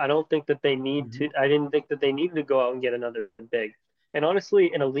Duren. I don't think that they need Mm-hmm. to. I didn't think that they needed to go out and get another big. And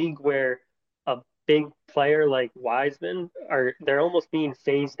honestly, in a league where a big player like Wiseman they're almost being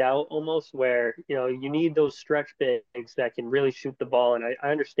phased out, almost where you need those stretch bigs that can really shoot the ball. And I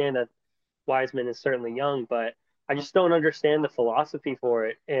understand that Wiseman is certainly young, but I just don't understand the philosophy for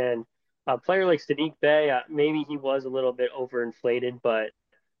it. And a player like Sadiq Bey, maybe he was a little bit overinflated, but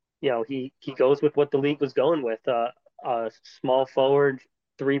he goes with what the league was going with. A small forward,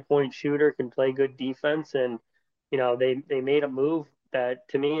 3-point shooter, can play good defense, and they made a move that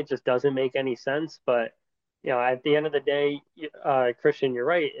to me it just doesn't make any sense. But at the end of the day, Christian, you're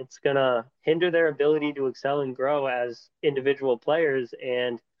right. It's gonna hinder their ability to excel and grow as individual players,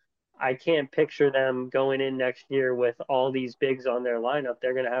 and I can't picture them going in next year with all these bigs on their lineup.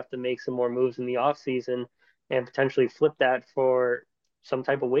 They're going to have to make some more moves in the offseason and potentially flip that for some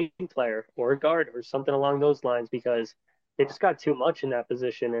type of wing player or a guard or something along those lines because they just got too much in that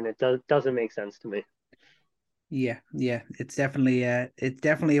position and it doesn't make sense to me. Yeah, it's definitely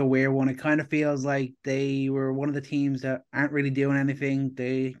a weird one. It kind of feels like they were one of the teams that aren't really doing anything.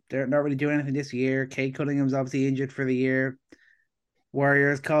 They're not really doing anything this year. Cade Cunningham's obviously injured for the year.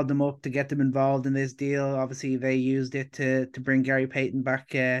 Warriors called them up to get them involved in this deal. Obviously, they used it to bring Gary Payton back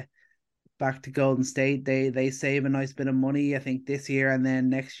to Golden State. They save a nice bit of money, I think, this year and then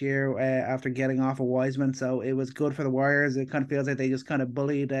next year after getting off of Wiseman. So it was good for the Warriors. It kind of feels like they just kind of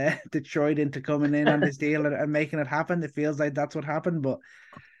bullied Detroit into coming in on this deal and making it happen. It feels like that's what happened. But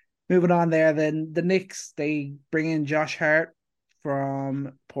moving on there, then the Knicks, they bring in Josh Hart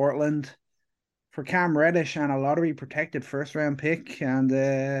from Portland for Cam Reddish and a lottery protected first round pick and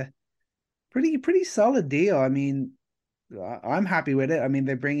pretty solid deal. I mean, I'm happy with it. I mean,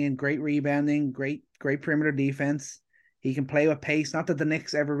 they bring in great rebounding, great perimeter defense. He can play with pace. Not that the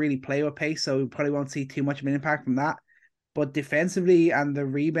Knicks ever really play with pace, so we probably won't see too much of an impact from that. But defensively and the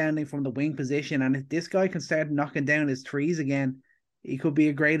rebounding from the wing position, and if this guy can start knocking down his threes again, he could be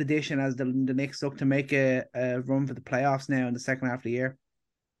a great addition as the Knicks look to make a run for the playoffs now in the second half of the year.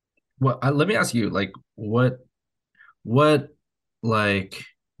 Well, let me ask you, like, what like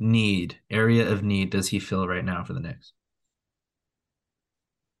area of need does he fill right now for the Knicks?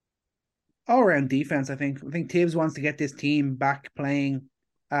 All around defense, I think. I think Tibbs wants to get this team back playing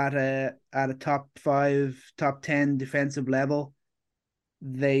at a top 5, top 10 defensive level.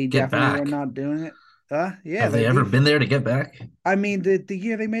 They Get definitely were back. not doing it. Yeah, Have they ever been there to get back? I mean, the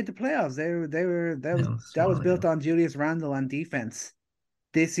year they made the playoffs, they were Yeah, that was well, yeah. built on Julius Randle on defense.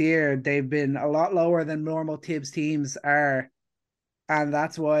 This year they've been a lot lower than normal Tibbs teams are and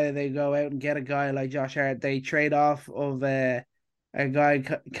that's why they go out and get a guy like Josh Hart. They trade off of a guy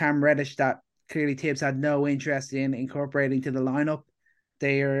Cam Reddish that clearly Tibbs had no interest in incorporating to the lineup.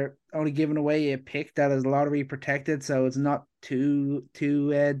 They are only giving away a pick that is lottery protected, so it's not too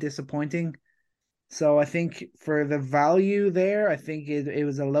disappointing. So I think for the value there, I think it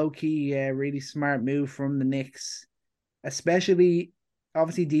was a low key, really smart move from the Knicks, especially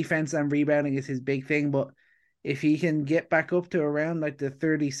obviously defense and rebounding is his big thing, but if he can get back up to around like the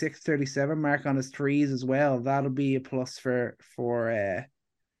 36, 37 mark on his threes as well, that'll be a plus for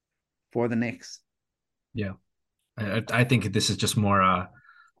the Knicks. Yeah. I think this is just more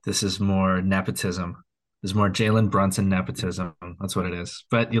this is more nepotism. There's more Jalen Brunson nepotism. That's what it is.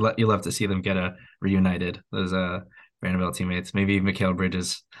 But you love to see them get reunited. Those Vanderbilt teammates. Maybe Mikal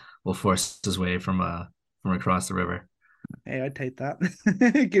Bridges will force his way from across the river. Hey, I'd take that.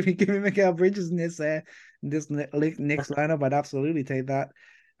 give me Mikal Bridges in this Knicks lineup. I'd absolutely take that.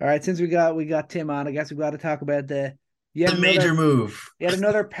 All right, since we got Tim on, I guess we've got to talk about the major move. Yet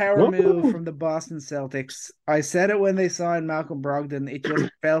another power move from the Boston Celtics. I said it when they signed Malcolm Brogdon. It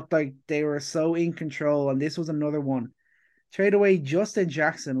just felt like they were so in control, and this was another one. Trade away Justin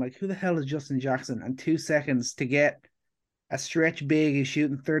Jackson. Like, who the hell is Justin Jackson? And 2 seconds to get a stretch big is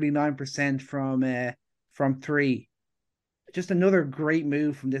shooting 39% from three. Just another great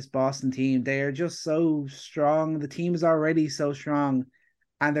move from this Boston team. They are just so strong. The team is already so strong,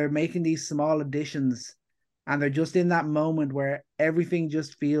 and they're making these small additions, and they're just in that moment where everything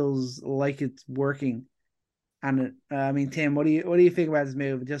just feels like it's working. And I mean, Tim, what do you think about this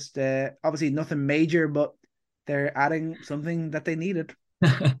move? Just obviously nothing major, but they're adding something that they needed.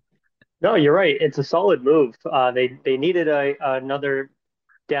 No, you're right. It's a solid move. They needed another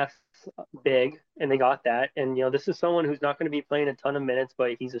depth big, and they got that. And this is someone who's not going to be playing a ton of minutes,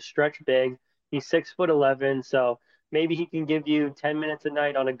 but he's a stretch big. He's 6'11", so maybe he can give you 10 minutes a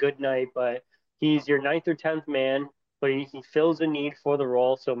night on a good night. But he's your ninth or 10th man, but he fills a need for the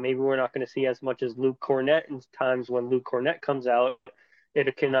role. So maybe we're not going to see as much as Luke Cornett in times when Luke Cornett comes out.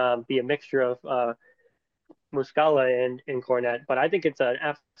 It can be a mixture of Muscala and Cornett, but I think it's an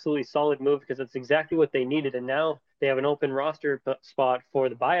absolutely solid move because it's exactly what they needed. And now they have an open roster spot for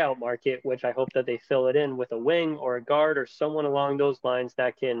the buyout market, which I hope that they fill it in with a wing or a guard or someone along those lines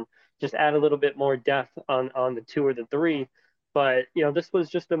that can just add a little bit more depth on the 2 or the 3. But, this was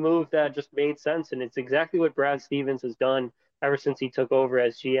just a move that just made sense. And it's exactly what Brad Stevens has done ever since he took over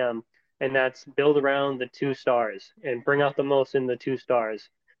as GM. And that's build around the 2 stars and bring out the most in the 2 stars.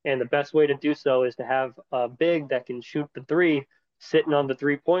 And the best way to do so is to have a big that can shoot the 3 sitting on the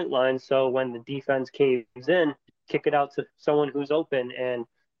 3-point line. So when the defense caves in, kick it out to someone who's open. And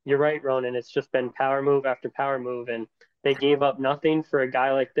you're right, Ronan, it's just been power move after power move. And they gave up nothing for a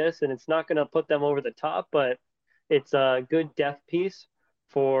guy like this. And it's not going to put them over the top, but it's a good depth piece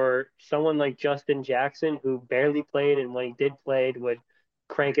for someone like Justin Jackson, who barely played. And when he did play, would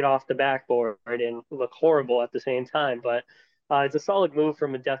crank it off the backboard and look horrible at the same time. But it's a solid move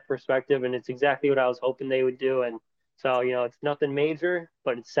from a depth perspective, and it's exactly what I was hoping they would do. And so, it's nothing major,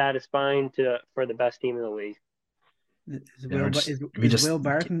 but it's satisfying for the best team in the league. Is Will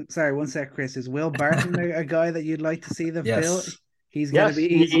Barton? Sorry, one sec, Chris. Is Will Barton a guy that you'd like to see them fill? He's gonna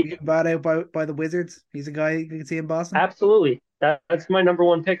be easy bought out by the Wizards. He's a guy you can see in Boston. Absolutely, that's my number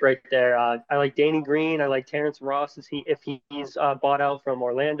 1 pick right there. I like Danny Green. I like Terrence Ross. If he's bought out from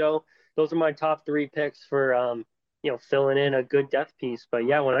Orlando, those are my top 3 picks for filling in a good depth piece. But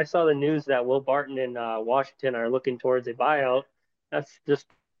yeah, when I saw the news that Will Barton and Washington are looking towards a buyout, that's just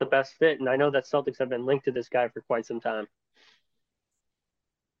the best fit. And I know that Celtics have been linked to this guy for quite some time.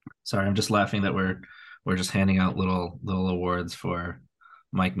 Sorry, I'm just laughing that we're just handing out little awards for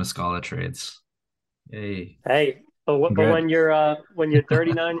Mike Muscala trades. Yay! Hey, but when you're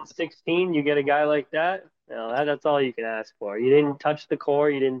 39 and 16, you get a guy like that. That's all you can ask for. You didn't touch the core.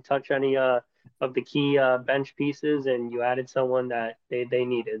 You didn't touch any of the key bench pieces, and you added someone that they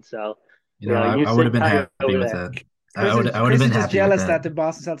needed. So I would have been happy with that. I would have been happy jealous that the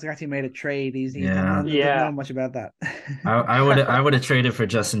Boston Celtics actually made a trade. He doesn't know much about that. I would have traded for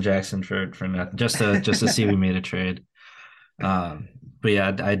Justin Jackson for nothing, just to see we made a trade. But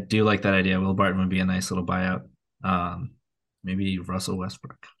yeah, I do like that idea. Will Barton would be a nice little buyout. Maybe Russell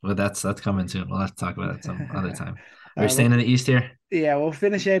Westbrook, but that's coming soon. We'll have to talk about it some other time. Are we staying in the East here? Yeah, we'll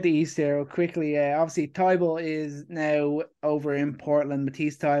finish out the East here quickly. Obviously, Thybulle is now over in Portland.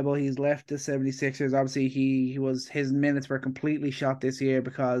 Matisse Thybulle, he's left the 76ers. Obviously, his minutes were completely shot this year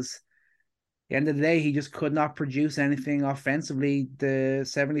because at the end of the day, he just could not produce anything offensively. The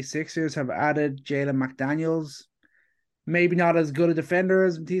 76ers have added Jalen McDaniels. Maybe not as good a defender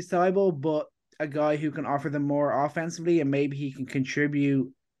as Matisse Thybulle, but a guy who can offer them more offensively, and maybe he can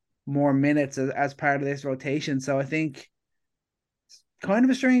contribute more minutes as part of this rotation. So I think kind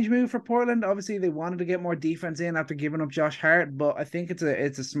of a strange move for Portland. Obviously, they wanted to get more defense in after giving up Josh Hart, but I think it's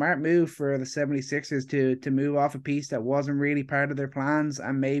a smart move for the 76ers to move off a piece that wasn't really part of their plans,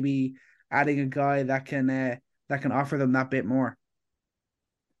 and maybe adding a guy that can offer them that bit more.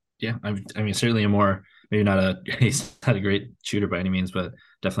 Yeah, I mean, certainly a more maybe not a he's not a great shooter by any means, but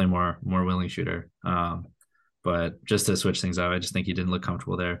definitely more willing shooter. But just to switch things up, I just think he didn't look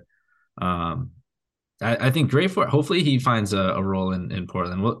comfortable there. Um, I think great for hopefully he finds a role in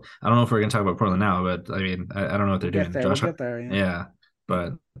Portland. Well, I don't know if we're gonna talk about Portland now, but I mean I don't know what We'll they're get doing. there. We'll get there. Yeah. Yeah,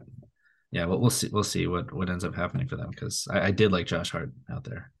 but yeah, we'll see what ends up happening for them because I did like Josh Hart out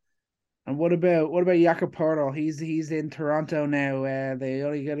there. And what about Jakob Poeltl? He's in Toronto now. They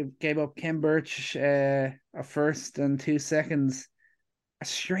only gave up Ken Birch a first and 2 seconds. A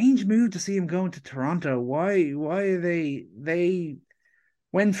strange move to see him going to Toronto. Why are they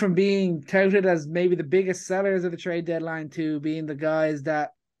went from being touted as maybe the biggest sellers of the trade deadline to being the guys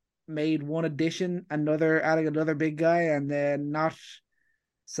that made one addition, adding another big guy, and then not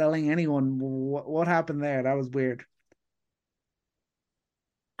selling anyone. What happened there? That was weird.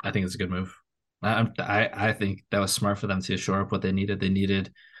 I think it's a good move. I think that was smart for them to shore up what they needed. They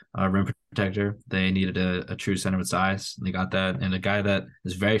needed a rim protector. They needed a true center with size. They got that, and a guy that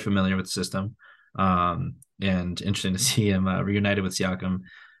is very familiar with the system. And interesting to see him reunited with Siakam.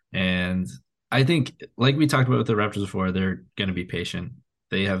 And I think, like we talked about with the Raptors before, they're going to be patient.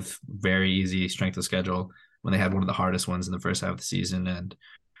 They have very easy strength of schedule when they had one of the hardest ones in the first half of the season, and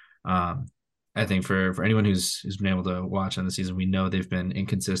um, I think for anyone who's been able to watch on the season, we know they've been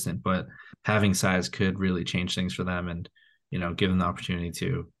inconsistent, but having size could really change things for them, and give them the opportunity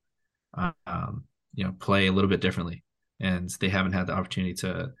to play a little bit differently. And they haven't had the opportunity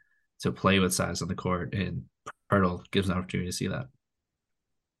to play with size on the court, and Pirtle gives an opportunity to see that.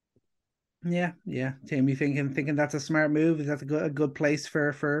 Yeah, yeah. Tim, you thinking that's a smart move? Is that a good place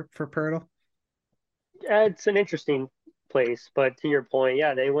for Pirtle? Yeah, it's an interesting place, but to your point,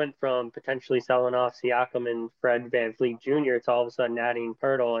 yeah, they went from potentially selling off Siakam and Fred VanVleet Jr. to all of a sudden adding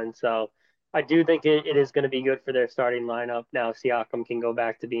Pirtle, and so I do think it is going to be good for their starting lineup. Now Siakam can go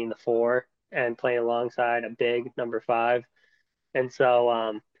back to being the four and playing alongside a big number five, and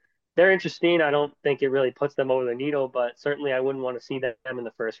so they're interesting. I don't think it really puts them over the needle, but certainly I wouldn't want to see them in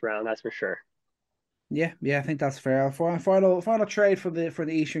the first round. That's for sure. Yeah, yeah, I think that's fair. Final trade for the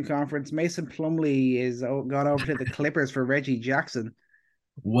Eastern Conference. Mason Plumlee is gone over to the Clippers for Reggie Jackson.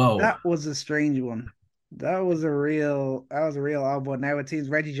 Whoa. That was a strange one. That was a real odd one. Now it seems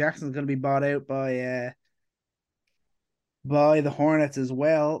Reggie Jackson's going to be bought out by the Hornets as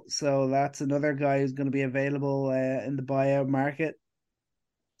well. So that's another guy who's going to be available in the buyout market.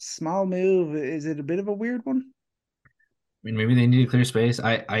 Small move. Is it a bit of a weird one? I mean, maybe they need to clear space.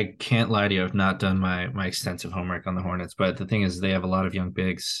 I can't lie to you. I've not done my extensive homework on the Hornets, but the thing is, they have a lot of young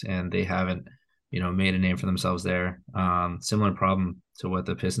bigs, and they haven't, made a name for themselves there. Similar problem to what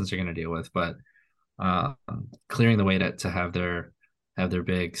the Pistons are going to deal with, but uh, clearing the way to have their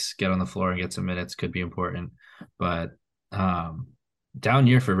bigs get on the floor and get some minutes could be important. But down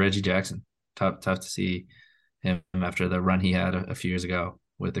year for Reggie Jackson. Tough to see him after the run he had a few years ago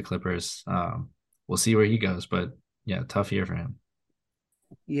with the Clippers. We'll see where he goes, but yeah, tough year for him.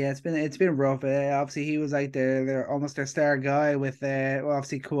 Yeah, it's been rough. Obviously, he was like their almost their star guy with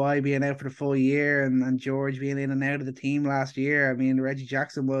obviously Kawhi being out for the full year and George being in and out of the team last year. I mean, Reggie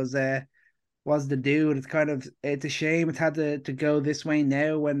Jackson was the dude. It's a shame it's had to go this way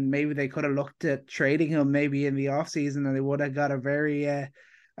now when maybe they could have looked at trading him maybe in the offseason and they would have got a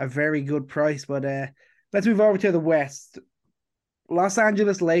very good price. But let's move over to the West. Los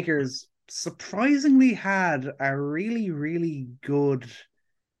Angeles Lakers surprisingly had a really, really good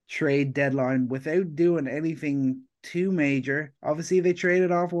trade deadline without doing anything too major. Obviously, they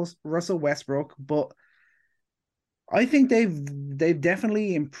traded off Russell Westbrook, but I think they've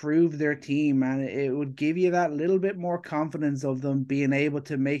definitely improved their team, and it would give you that little bit more confidence of them being able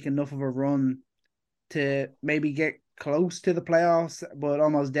to make enough of a run to maybe get close to the playoffs, but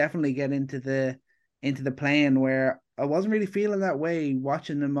almost definitely get into the play-in where I wasn't really feeling that way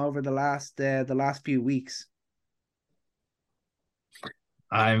watching them over the last few weeks.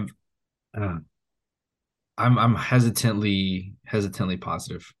 I'm uh, I'm hesitantly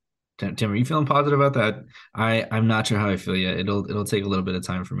positive. Tim, are you feeling positive about that? I'm not sure how I feel yet. It'll take a little bit of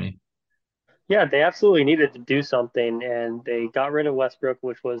time for me. Yeah, they absolutely needed to do something, and they got rid of Westbrook,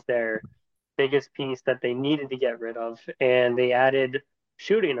 which was their biggest piece that they needed to get rid of, and they added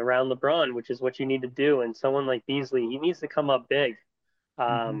shooting around LeBron, which is what you need to do. And someone like Beasley, he needs to come up big.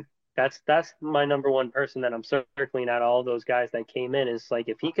 Mm-hmm. That's my number one person that I'm circling at all those guys that came in is like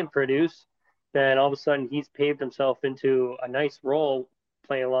if he can produce, then all of a sudden he's paved himself into a nice role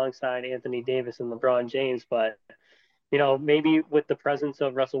playing alongside Anthony Davis and LeBron James. But maybe with the presence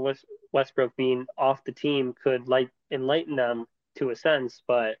of Russell Westbrook being off the team could enlighten them to a sense.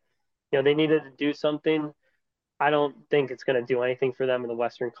 But they needed to do something. I don't think it's going to do anything for them in the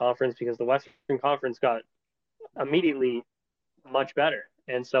Western Conference because the Western Conference got immediately much better.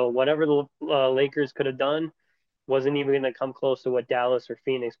 And so whatever the Lakers could have done wasn't even going to come close to what Dallas or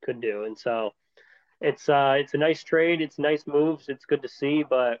Phoenix could do. And so it's a nice trade. It's nice moves. It's good to see,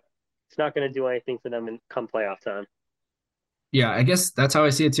 but it's not going to do anything for them in come playoff time. Yeah, I guess that's how I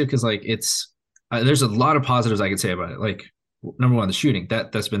see it too. Because like it's there's a lot of positives I could say about it. Like number one, the shooting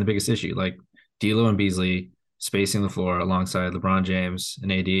that's been the biggest issue. Like D'Lo and Beasley spacing the floor alongside LeBron James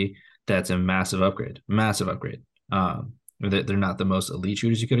and AD. That's a massive upgrade. Massive upgrade. They're not the most elite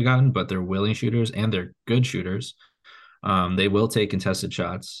shooters you could have gotten, but they're willing shooters and they're good shooters. They will take contested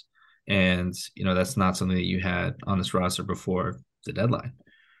shots, and that's not something that you had on this roster before the deadline.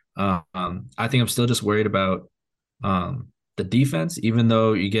 I think I'm still just worried about the defense, even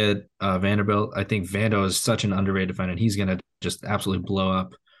though you get Vanderbilt. I think Vando is such an underrated defender, and he's going to just absolutely blow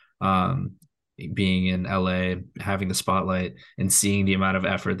up. Being in LA, having the spotlight, and seeing the amount of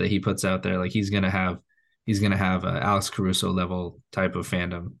effort that he puts out there, like he's going to have a Alex Caruso level type of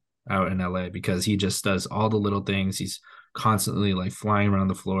fandom out in LA because he just does all the little things. He's constantly like flying around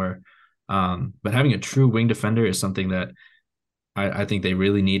the floor. But having a true wing defender is something that I think they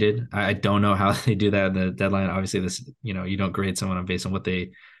really needed. I don't know how they do that in the deadline. Obviously, you don't grade someone based on what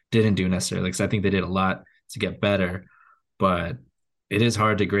they didn't do necessarily, because I think they did a lot to get better, but it is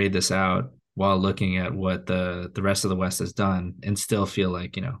hard to grade this out while looking at what the rest of the West has done and still feel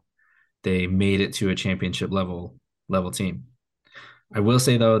like, they made it to a championship level team. I will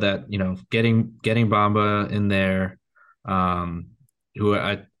say though that, getting Bamba in there, who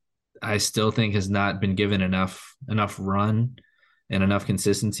I still think has not been given enough run and enough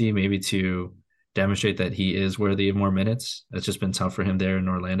consistency, maybe to demonstrate that he is worthy of more minutes. It's just been tough for him there in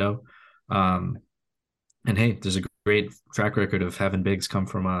Orlando. And hey, there's a great track record of having bigs come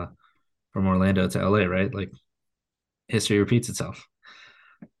from Orlando to LA, right? Like history repeats itself.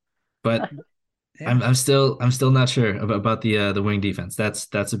 But yeah. I'm still not sure about the wing defense. That's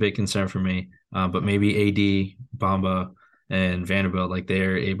a big concern for me. But maybe AD, Bamba, and Vanderbilt, like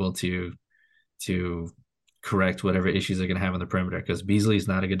they're able to correct whatever issues they're going to have on the perimeter, because Beasley's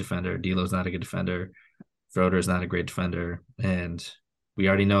not a good defender, D'Lo's not a good defender, Schroeder's not a great defender, and we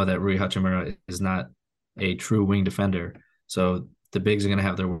already know that Rui Hachimura is not a true wing defender. So the bigs are going to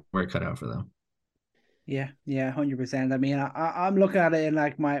have their work cut out for them. Yeah, 100%. I mean, I'm looking at it and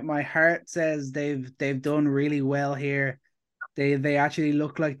like my heart says they've done really well here. They actually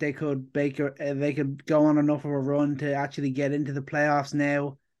look like they could go on enough of a run to actually get into the playoffs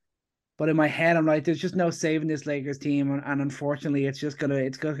now. But in my head, I'm like, there's just no saving this Lakers team, and unfortunately, it's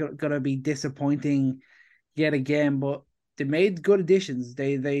gonna be disappointing yet again. But they made good additions.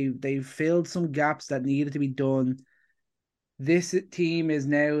 They filled some gaps that needed to be done. This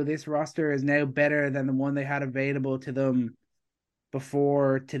roster is now better than the one they had available to them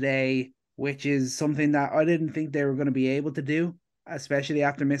before today, which is something that I didn't think they were going to be able to do, especially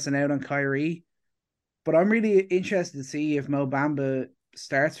after missing out on Kyrie. But I'm really interested to see if Mo Bamba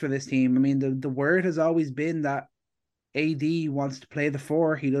starts for this team. I mean, the word has always been that AD wants to play the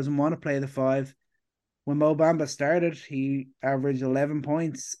 4. He doesn't want to play the 5. When Mo Bamba started, he averaged 11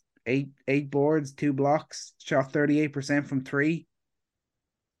 points, eight boards, 2 blocks, shot 38% from 3.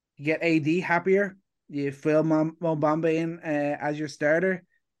 You get AD happier. You fill Mo Bamba in as your starter.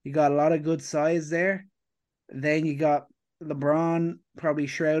 You got a lot of good size there. Then you got LeBron, probably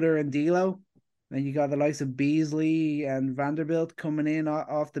Schroeder and D'Lo. Then you got the likes of Beasley and Vanderbilt coming in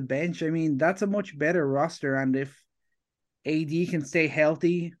off the bench. I mean, that's a much better roster. And if AD can stay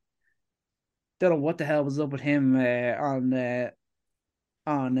healthy, don't know what the hell was up with him on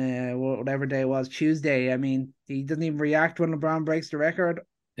whatever day it was, Tuesday. I mean, he doesn't even react when LeBron breaks the record.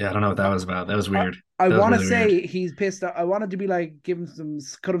 Yeah, I don't know what that was about. That was weird. I want to say weird. He's pissed off. I wanted to be like, cut him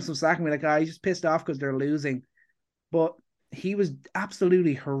some slack and be like, he's just pissed off because they're losing. But he was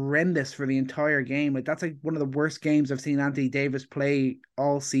absolutely horrendous for the entire game. Like, that's like one of the worst games I've seen Anthony Davis play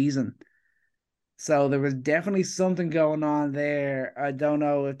all season. So there was definitely something going on there. I don't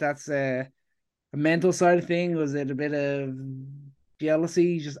know if that's a mental side of thing. Was it a bit of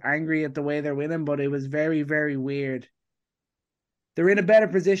jealousy, just angry at the way they're winning? But it was very, very weird. They're in a better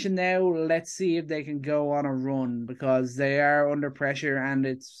position now. Let's see if they can go on a run, because they are under pressure, and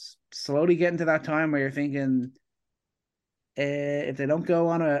it's slowly getting to that time where you're thinking if they don't go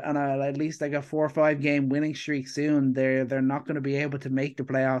on a at least like a 4 or 5 game winning streak soon, they're not going to be able to make the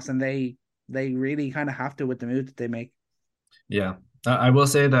playoffs, and they really kind of have to with the move that they make. Yeah. I will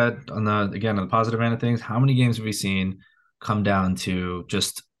say that on the positive end of things, how many games have we seen come down to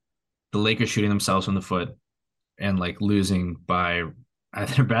just the Lakers shooting themselves in the foot and like losing by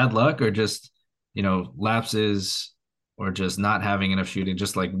either bad luck or just, lapses or just not having enough shooting,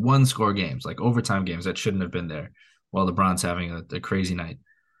 just like one score games, like overtime games that shouldn't have been there while LeBron's having a crazy night.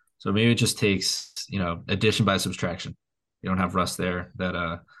 So maybe it just takes, addition by subtraction. You don't have Russ there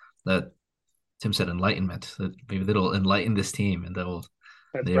that Tim said enlightenment. That maybe that'll enlighten this team and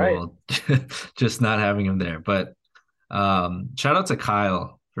That's they right. will just not having him there. But shout out to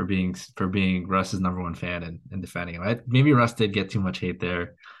Kyle for being Russ's number one fan and defending him. Maybe Russ did get too much hate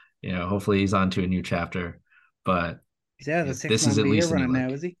there. Hopefully he's on to a new chapter. But He's out of the six this is man at beer least a new running now,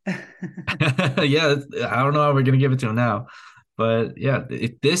 look. is he? Yeah, I don't know how we're gonna give it to him now. But yeah,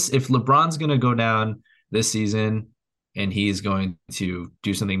 if LeBron's gonna go down this season and he's going to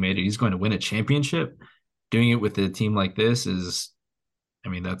do something major, he's going to win a championship. Doing it with a team like this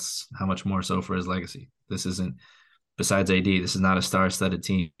that's how much more so for his legacy. This isn't besides AD. This is not a star-studded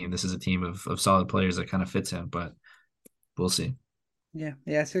team. This is a team of solid players that kind of fits him. But we'll see.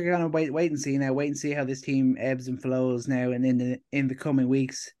 Yeah. So we're gonna wait and see now. Wait and see how this team ebbs and flows now, and in the coming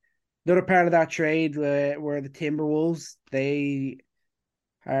weeks. Another part of that trade were the Timberwolves. They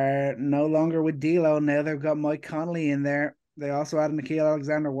are no longer with D'Lo now. They've got Mike Conley in there. They also added Nickeil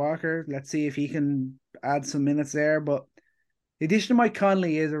Alexander-Walker. Let's see if he can add some minutes there. But the addition of Mike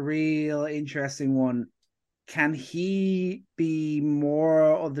Conley is a real interesting one. Can he be more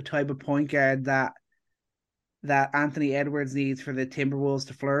of the type of point guard that Anthony Edwards needs for the Timberwolves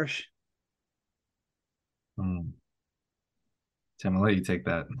to flourish? Tim, I'll let you take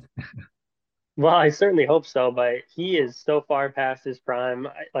that. Well, I certainly hope so, but he is so far past his prime.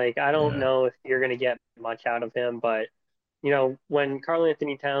 I don't Yeah. know if you're going to get much out of him, but when Karl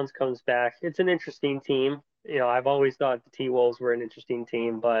Anthony Towns comes back, it's an interesting team. I've always thought the T-Wolves were an interesting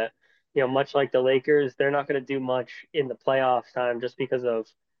team, but much like the Lakers, they're not going to do much in the playoffs time just because of,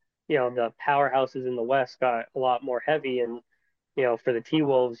 the powerhouses in the West got a lot more heavy. And, for the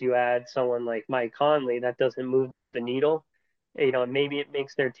T-Wolves, you add someone like Mike Conley, that doesn't move the needle. Maybe it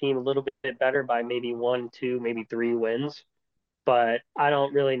makes their team a little bit better by maybe 1, 2, maybe 3 wins. But I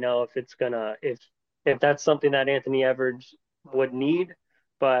don't really know if it's gonna if that's something that Anthony Edwards would need.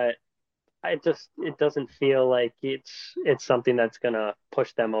 But it doesn't feel like it's something that's gonna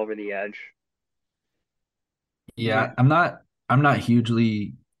push them over the edge. Yeah, I'm not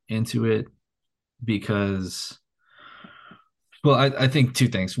hugely into it because well, I think two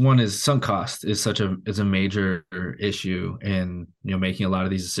things. One is sunk cost is a major issue in making a lot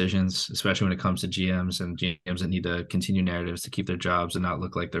of these decisions, especially when it comes to GMs and GMs that need to continue narratives to keep their jobs and not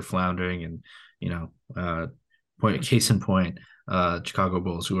look like they're floundering. And case in point, Chicago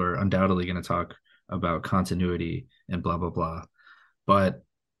Bulls, who are undoubtedly going to talk about continuity and blah blah blah. But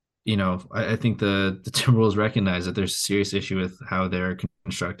I think the Timberwolves recognize that there's a serious issue with how they're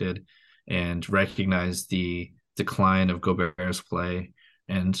constructed and recognize the decline of Gobert's play.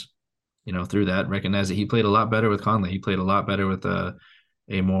 And, through that, recognize that he played a lot better with Conley. He played a lot better with a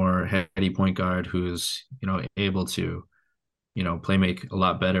more heady point guard who's, able to, play make a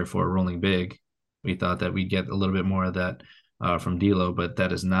lot better for a rolling big. We thought that we'd get a little bit more of that from D'Lo, but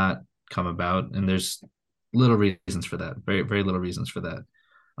that has not come about. And there's little reasons for that, very, very little reasons for that.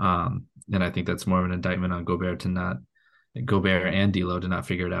 And I think that's more of an indictment on Gobert and D'Lo to not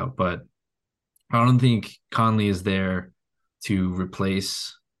figure it out. But I don't think Conley is there to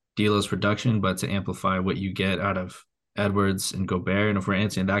replace D'Lo's production, but to amplify what you get out of Edwards and Gobert. And if we're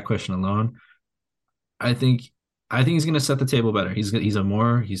answering that question alone, I think he's going to set the table better. He's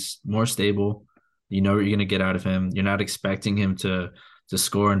more stable. You know what you're going to get out of him. You're not expecting him to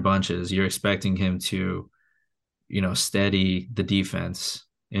score in bunches. You're expecting him to, steady the defense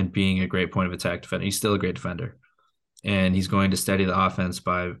and being a great point of attack defender. He's still a great defender, and he's going to steady the offense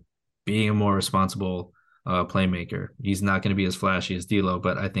by being a more responsible playmaker. He's not going to be as flashy as D'Lo,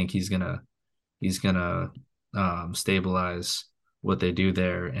 but I think he's gonna stabilize what they do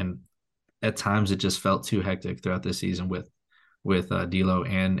there. And at times, it just felt too hectic throughout this season with D'Lo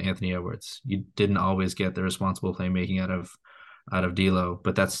and Anthony Edwards. You didn't always get the responsible playmaking out of D'Lo,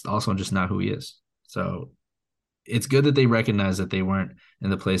 but that's also just not who he is. So it's good that they recognize that they weren't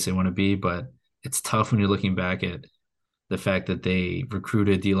in the place they want to be, but it's tough when you're looking back at the fact that they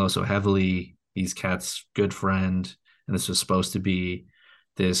recruited D'Lo so heavily. He's Cat's good friend, and this was supposed to be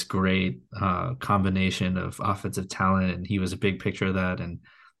this great combination of offensive talent, and he was a big picture of that. And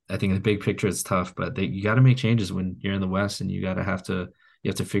I think the big picture is tough, but you got to make changes when you're in the West, and you have to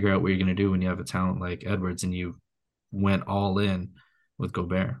figure out what you're going to do when you have a talent like Edwards and you went all in with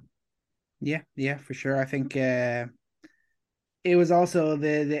Gobert. Yeah, for sure. I think it was also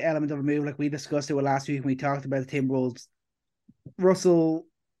the element of a move, like we discussed it last week when we talked about the Timberwolves. Russell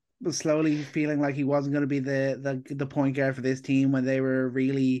was slowly feeling like he wasn't going to be the point guard for this team when they were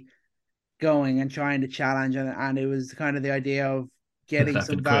really going and trying to challenge, and it was kind of the idea of That getting some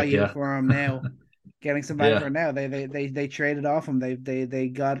happened quick, value yeah. for him now. Getting some value for Yeah. him now. They traded off him. They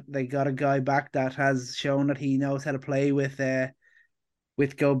got a guy back that has shown that he knows how to play with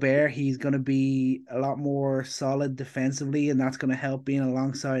Gobert. He's going to be a lot more solid defensively, and that's going to help being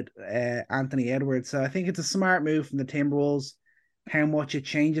alongside Anthony Edwards. So I think it's a smart move from the Timberwolves. How much it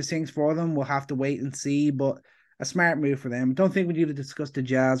changes things for them, we'll have to wait and see, but a smart move for them. I don't think we need to discuss the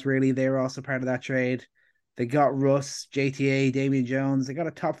Jazz, really. They were also part of that trade. They got Russ, JTA, Damian Jones. They got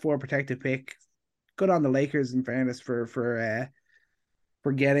a top 4 protected pick. Good on the Lakers, in fairness, for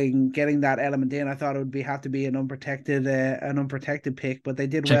getting that element in. I thought it would have to be an unprotected pick, but they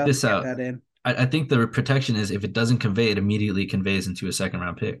did Check well to this get out. that in. I think the protection is if it doesn't convey, it immediately conveys into a second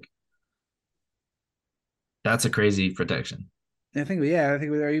round pick. That's a crazy protection. I think we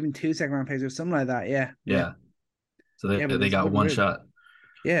were even 2 second round picks or something like that. Yeah. Yeah. So Yeah, but they it's got looking one good. shot.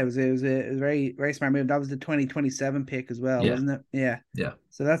 Yeah, it was a very very smart move. That was the 2027 pick as well, Yeah. wasn't it? Yeah. Yeah.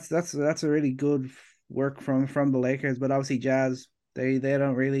 So that's a really good work from the Lakers, but obviously Jazz, they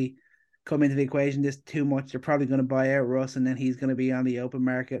don't really come into the equation this too much. They're probably going to buy out Russ, and then he's going to be on the open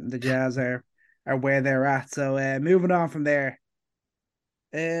market, and the Jazz are where they're at. So moving on from there,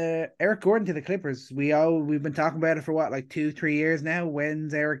 Eric Gordon to the Clippers. We've been talking about it for what, like 2-3 years now.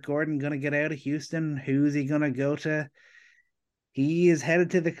 When's Eric Gordon gonna get out of Houston? Who's he gonna go to? He is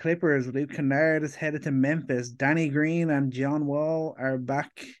headed to the Clippers. Luke Kennard is headed to Memphis. Danny Green and John Wall are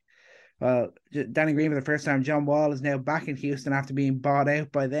back. Well, Danny Green for the first time. John Wall is now back in Houston after being bought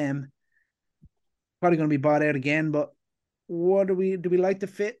out by them. Probably going to be bought out again. But what do we like to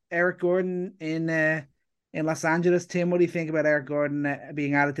fit Eric Gordon in Los Angeles? Tim, what do you think about Eric Gordon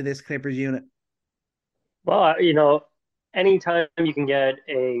being added to this Clippers unit? Well, anytime you can get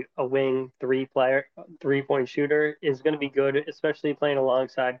a wing 3-point shooter is going to be good, especially playing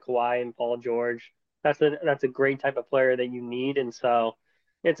alongside Kawhi and Paul George. That's a great type of player that you need, and so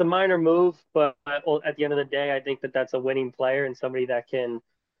it's a minor move, but at the end of the day, I think that that's a winning player and somebody that can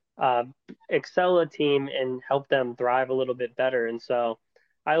uh, excel a team and help them thrive a little bit better. And so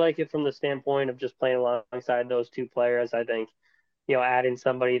I like it from the standpoint of just playing alongside those two players. I think, adding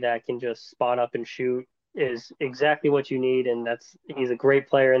somebody that can just spot up and shoot is exactly what you need. And he's a great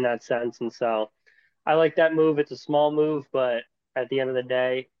player in that sense. And so I like that move. It's a small move, but at the end of the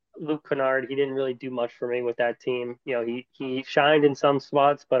day, Luke Kennard, he didn't really do much for me with that team. He shined in some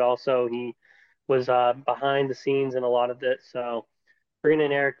spots, but also he was behind the scenes in a lot of it. So bringing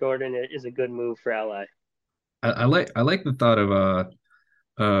in Eric Gordon is a good move for LA. I like the thought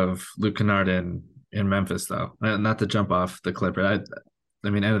of Luke Kennard in Memphis though. Not to jump off the Clipper. I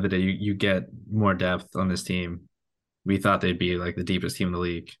mean, end of the day, you get more depth on this team. We thought they'd be like the deepest team in the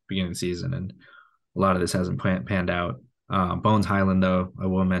league beginning of the season, and a lot of this hasn't panned out. Bones Highland, though, I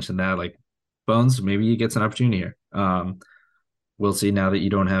will mention that. Like Bones, maybe he gets an opportunity here. We'll see now that you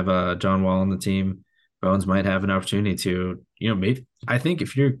don't have John Wall on the team. Bones might have an opportunity to, maybe. I think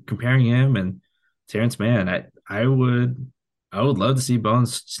if you're comparing him and Terrence Mann, I would love to see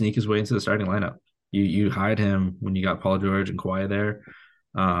Bones sneak his way into the starting lineup. You hide him when you got Paul George and Kawhi there.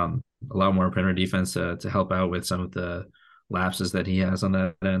 A lot more perimeter defense to help out with some of the lapses that he has on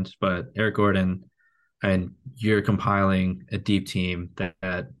that end. But Eric Gordon, and you're compiling a deep team that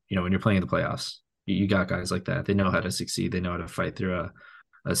when you're playing in the playoffs, you got guys like that. They know how to succeed. They know how to fight through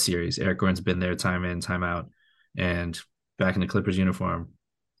a series. Eric Gordon's been there time in, time out, and back in the Clippers uniform.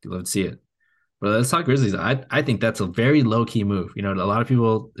 You love to see it. But let's talk Grizzlies. I think that's a very low key move. A lot of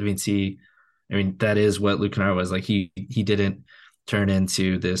people, that is what Luke Kennard was. Like he didn't turn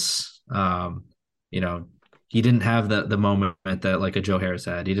into this. He didn't have the moment that like a Joe Harris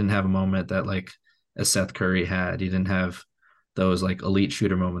had. He didn't have a moment that like a Seth Curry had. He didn't have those like elite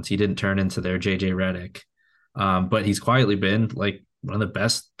shooter moments. He didn't turn into their JJ Redick. But he's quietly been like one of the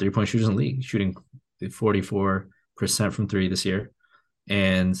best 3-point shooters in the league, shooting 44% from three this year.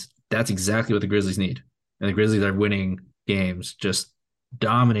 And that's exactly what the Grizzlies need. And the Grizzlies are winning games, just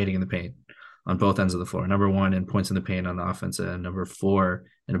dominating in the paint on both ends of the floor. Number 1 in points in the paint on the offense, and number 4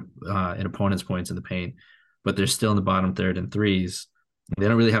 in opponents' points in the paint. But they're still in the bottom third in threes. They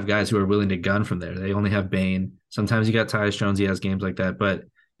don't really have guys who are willing to gun from there. They only have Bane. Sometimes you got Tyus Jones. He has games like that. But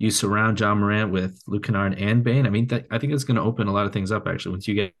you surround John Morant with Luke Kennard and Bane. I mean, I think it's going to open a lot of things up actually once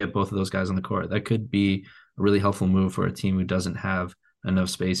you get both of those guys on the court. That could be a really helpful move for a team who doesn't have enough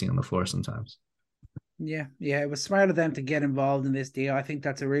spacing on the floor sometimes. Yeah, it was smart of them to get involved in this deal. I think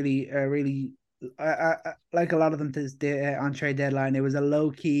that's a really like a lot of them on trade deadline. It was a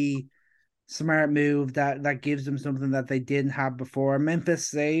low key smart move that gives them something that they didn't have before.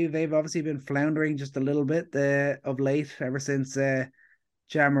 Memphis, they've obviously been floundering just a little bit of late, ever since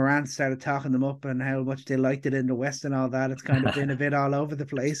Ja Morant started talking them up and how much they liked it in the West and all that. It's kind of been a bit all over the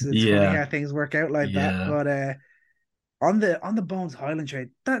place. It's funny Yeah. how things work out like that. Yeah. But on the Bones Highland trade,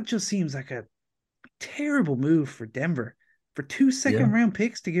 that just seems like a terrible move for Denver for 2 round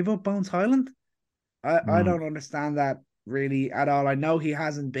picks to give up Bones Highland. I Mm. don't understand that really at all. I know he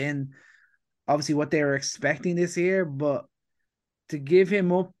hasn't been obviously what they were expecting this year, but to give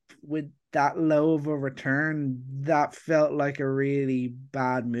him up with that low of a return, that felt like a really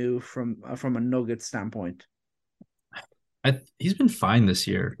bad move from a Nuggets standpoint. He's been fine this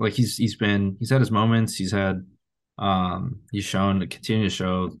year. Like he's had his moments. He's shown to continue to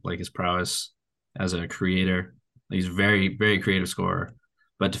show like his prowess as a creator. He's a very, very creative scorer.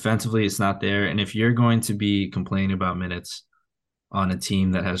 But defensively it's not there. And if you're going to be complaining about minutes on a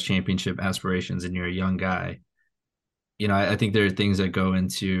team that has championship aspirations and you're a young guy, I think there are things that go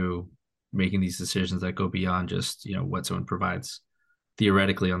into making these decisions that go beyond just, what someone provides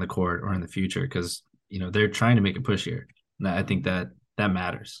theoretically on the court or in the future. Because, they're trying to make a push here. And I think that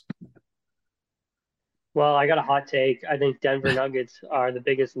matters. Well, I got a hot take. I think Denver Nuggets are the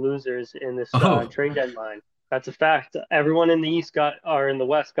biggest losers in this Oh, trade deadline. That's a fact. Everyone in the East in the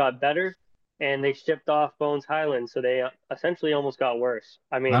West got better, and they shipped off Bones Highland, so they essentially almost got worse.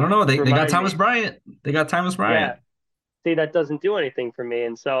 I I mean, don't know. They got remind Thomas me. Bryant. They got Thomas Yeah, Bryant. see, that doesn't do anything for me.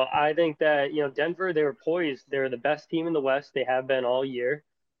 And so I think that, Denver, they were poised. They're the best team in the West. They have been all year.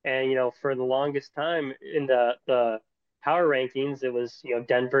 And, for the longest time in the power rankings, it was,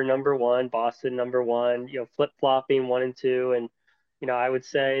 Denver number one, Boston number one, flip-flopping one and two. And, I would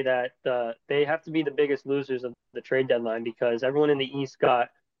say that they have to be the biggest losers of the trade deadline because everyone in the East got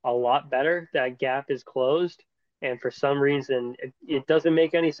a lot better. That gap is closed. And for some reason, it doesn't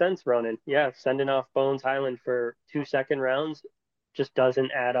make any sense, Ronan. Yeah, sending off Bones Highland for 2 rounds just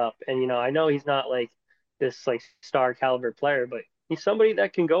doesn't add up. And, I know he's not like this like star caliber player, but he's somebody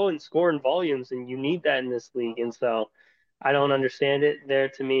that can go and score in volumes, and you need that in this league. And so I don't understand it.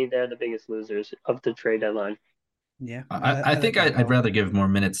 To me, they're the biggest losers of the trade deadline. Yeah, I I like think that I'd call. rather give more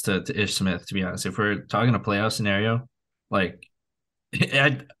minutes to Ish Smith, to be honest. If we're talking a playoff scenario, like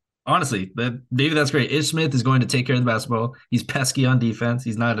honestly, maybe that's great. Ish Smith is going to take care of the basketball. He's pesky on defense.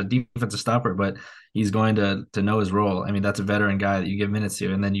 He's not a defensive stopper, but he's going to know his role. I mean, that's a veteran guy that you give minutes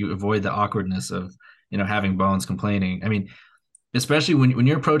to, and then you avoid the awkwardness of having Bones complaining. I mean, especially when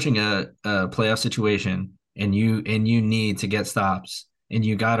you're approaching a playoff situation and you need to get stops and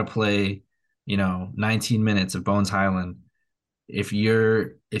you got to play 19 minutes of Bones Highland. If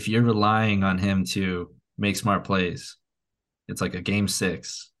you're relying on him to make smart plays, it's like a game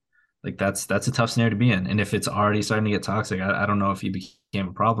 6. Like that's a tough scenario to be in. And if it's already starting to get toxic, I don't know if he became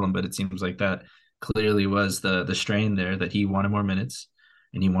a problem, but it seems like that clearly was the strain there, that he wanted more minutes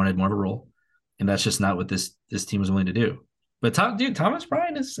and he wanted more of a role. And that's just not what this team was willing to do. But Thomas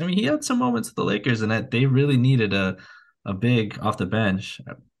Bryant I mean, he had some moments with the Lakers and that they really needed a big off the bench.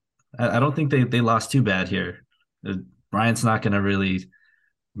 I don't think they lost too bad here. Bryant's not going to really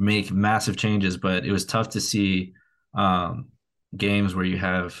make massive changes, but it was tough to see um, games where you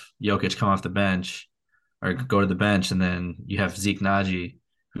have Jokic come off the bench or go to the bench, and then you have Zeke Naji,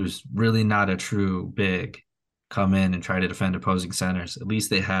 who's really not a true big, come in and try to defend opposing centers. At least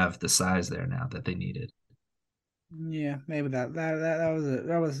they have the size there now that they needed. Yeah, maybe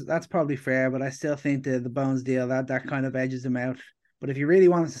that's probably fair, but I still think the Bones deal that kind of edges him out. But if you really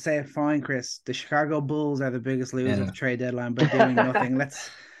wanted to say it, fine, Chris, the Chicago Bulls are the biggest loser of Yeah. the trade deadline by doing nothing.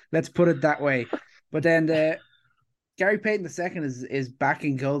 Let's put it that way. But then the Gary Payton II is back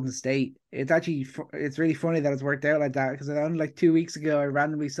in Golden State. It's really funny that it's worked out like that because only like 2 weeks ago I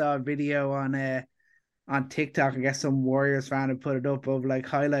randomly saw a video on TikTok. I guess some Warriors fan had put it up of like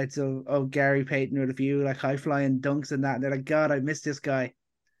highlights of Gary Payton with a few like high flying dunks and that. And they're like, God, I missed this guy.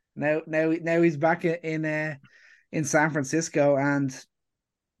 Now he's back in San Francisco, and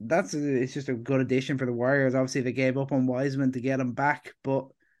it's just a good addition for the Warriors. Obviously, they gave up on Wiseman to get him back, but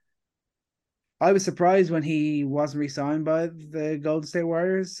I was surprised when he wasn't re-signed by the Golden State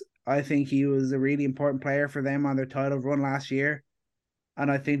Warriors. I think he was a really important player for them on their title run last year, and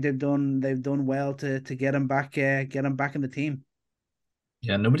I think they've done well to get him back in the team.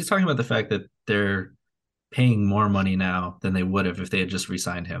 Yeah, nobody's talking about the fact that they're paying more money now than they would have if they had just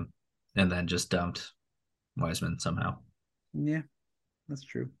re-signed him and then just dumped Wiseman somehow. Yeah, that's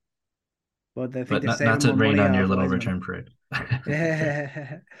true. But I think But they're not saving to more rain money on your off little Wiseman. return parade.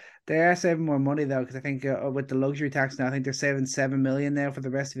 Yeah, they are saving more money though, because I think with the luxury tax now, I think they're saving 7 million now for the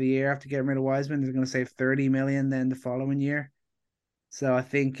rest of the year after getting rid of Wiseman. They're going to save 30 million then the following year. So I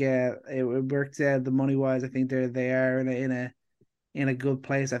think it works out the money wise. I think they are in a good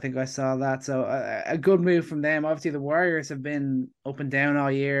place. I think I saw that. So a good move from them. Obviously, the Warriors have been up and down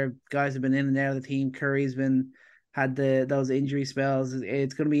all year. Guys have been in and out of the team. Curry's been had those injury spells.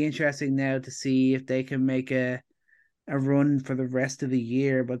 It's going to be interesting now to see if they can make a run for the rest of the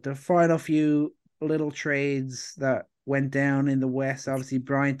year. But the final few little trades that went down in the West, obviously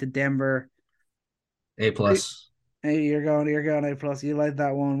Bryant to Denver. A plus. Hey, you're going A plus. You like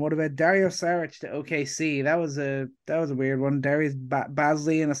that one. What about Dario Saric to OKC? That was a weird one. Darius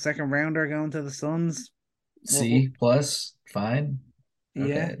Basley in a second rounder going to the Suns. C plus, fine.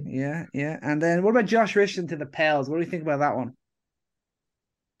 Yeah, Okay. yeah. And then what about Josh Richardson to the Pels? What do you think about that one?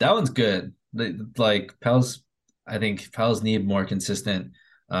 That one's good. Like Pels, I think Pels need more consistent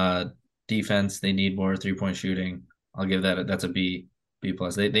uh defense. They need more 3-point shooting. I'll give that's a B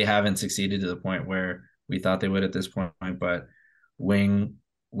plus. They haven't succeeded to the point where we thought they would at this point, but wing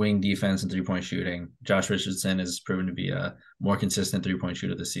wing defense and 3-point shooting. Josh Richardson has proven to be a more consistent 3-point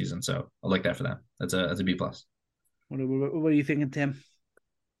shooter this season. So I like that for them. That's a B plus. What are you thinking, Tim?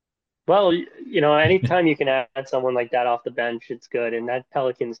 Well, anytime you can add someone like that off the bench, it's good. And that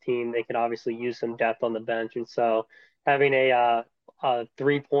Pelicans team, they could obviously use some depth on the bench. And so having a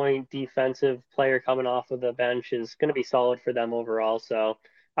 3-point defensive player coming off of the bench is going to be solid for them overall. So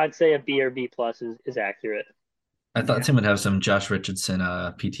I'd say a B or B plus is accurate. I thought Yeah. Tim would have some Josh Richardson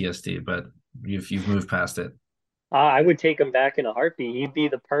PTSD, but you've moved past it. I would take him back in a heartbeat. He'd be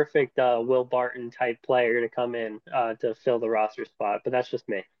the perfect Will Barton type player to come in to fill the roster spot. But that's just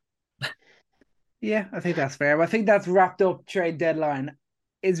me. Yeah, I think that's fair. I think that's wrapped up trade deadline.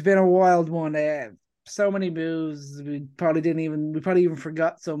 It's been a wild one. So many moves. We probably even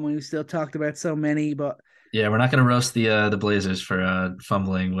forgot someone who still talked about so many, but Yeah, we're not going to roast the Blazers for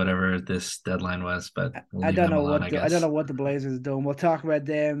fumbling whatever this deadline was, but we'll I leave don't them know alone, I I don't guess. know what the Blazers done. We'll talk about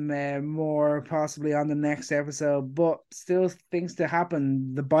them more possibly on the next episode. But still, things to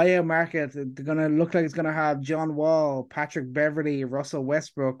happen. The buyout market, they're gonna look like it's gonna have John Wall, Patrick Beverley, Russell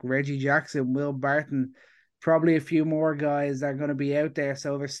Westbrook, Reggie Jackson, Will Barton, probably a few more guys that are gonna be out there.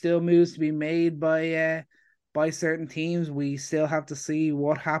 So there's still moves to be made by certain teams. We still have to see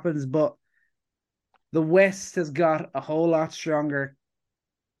what happens, but the West has got a whole lot stronger.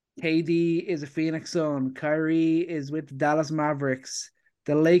 KD is a Phoenix Sun. Kyrie is with the Dallas Mavericks.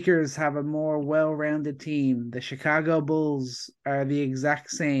 The Lakers have a more well-rounded team. The Chicago Bulls are the exact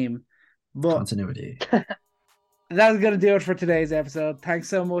same. But Continuity. that's going to do it for today's episode. Thanks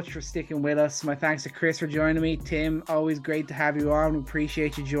so much for sticking with us. My thanks to Chris for joining me. Tim, always great to have you on. We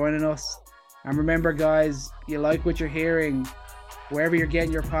appreciate you joining us. And remember, guys, you like what you're hearing, wherever you're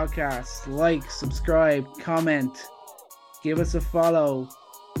getting your podcasts, like, subscribe, comment, give us a follow.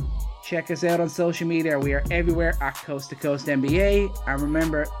 Check us out on social media. We are everywhere at Coast to Coast NBA. And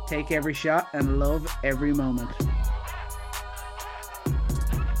remember, take every shot and love every moment.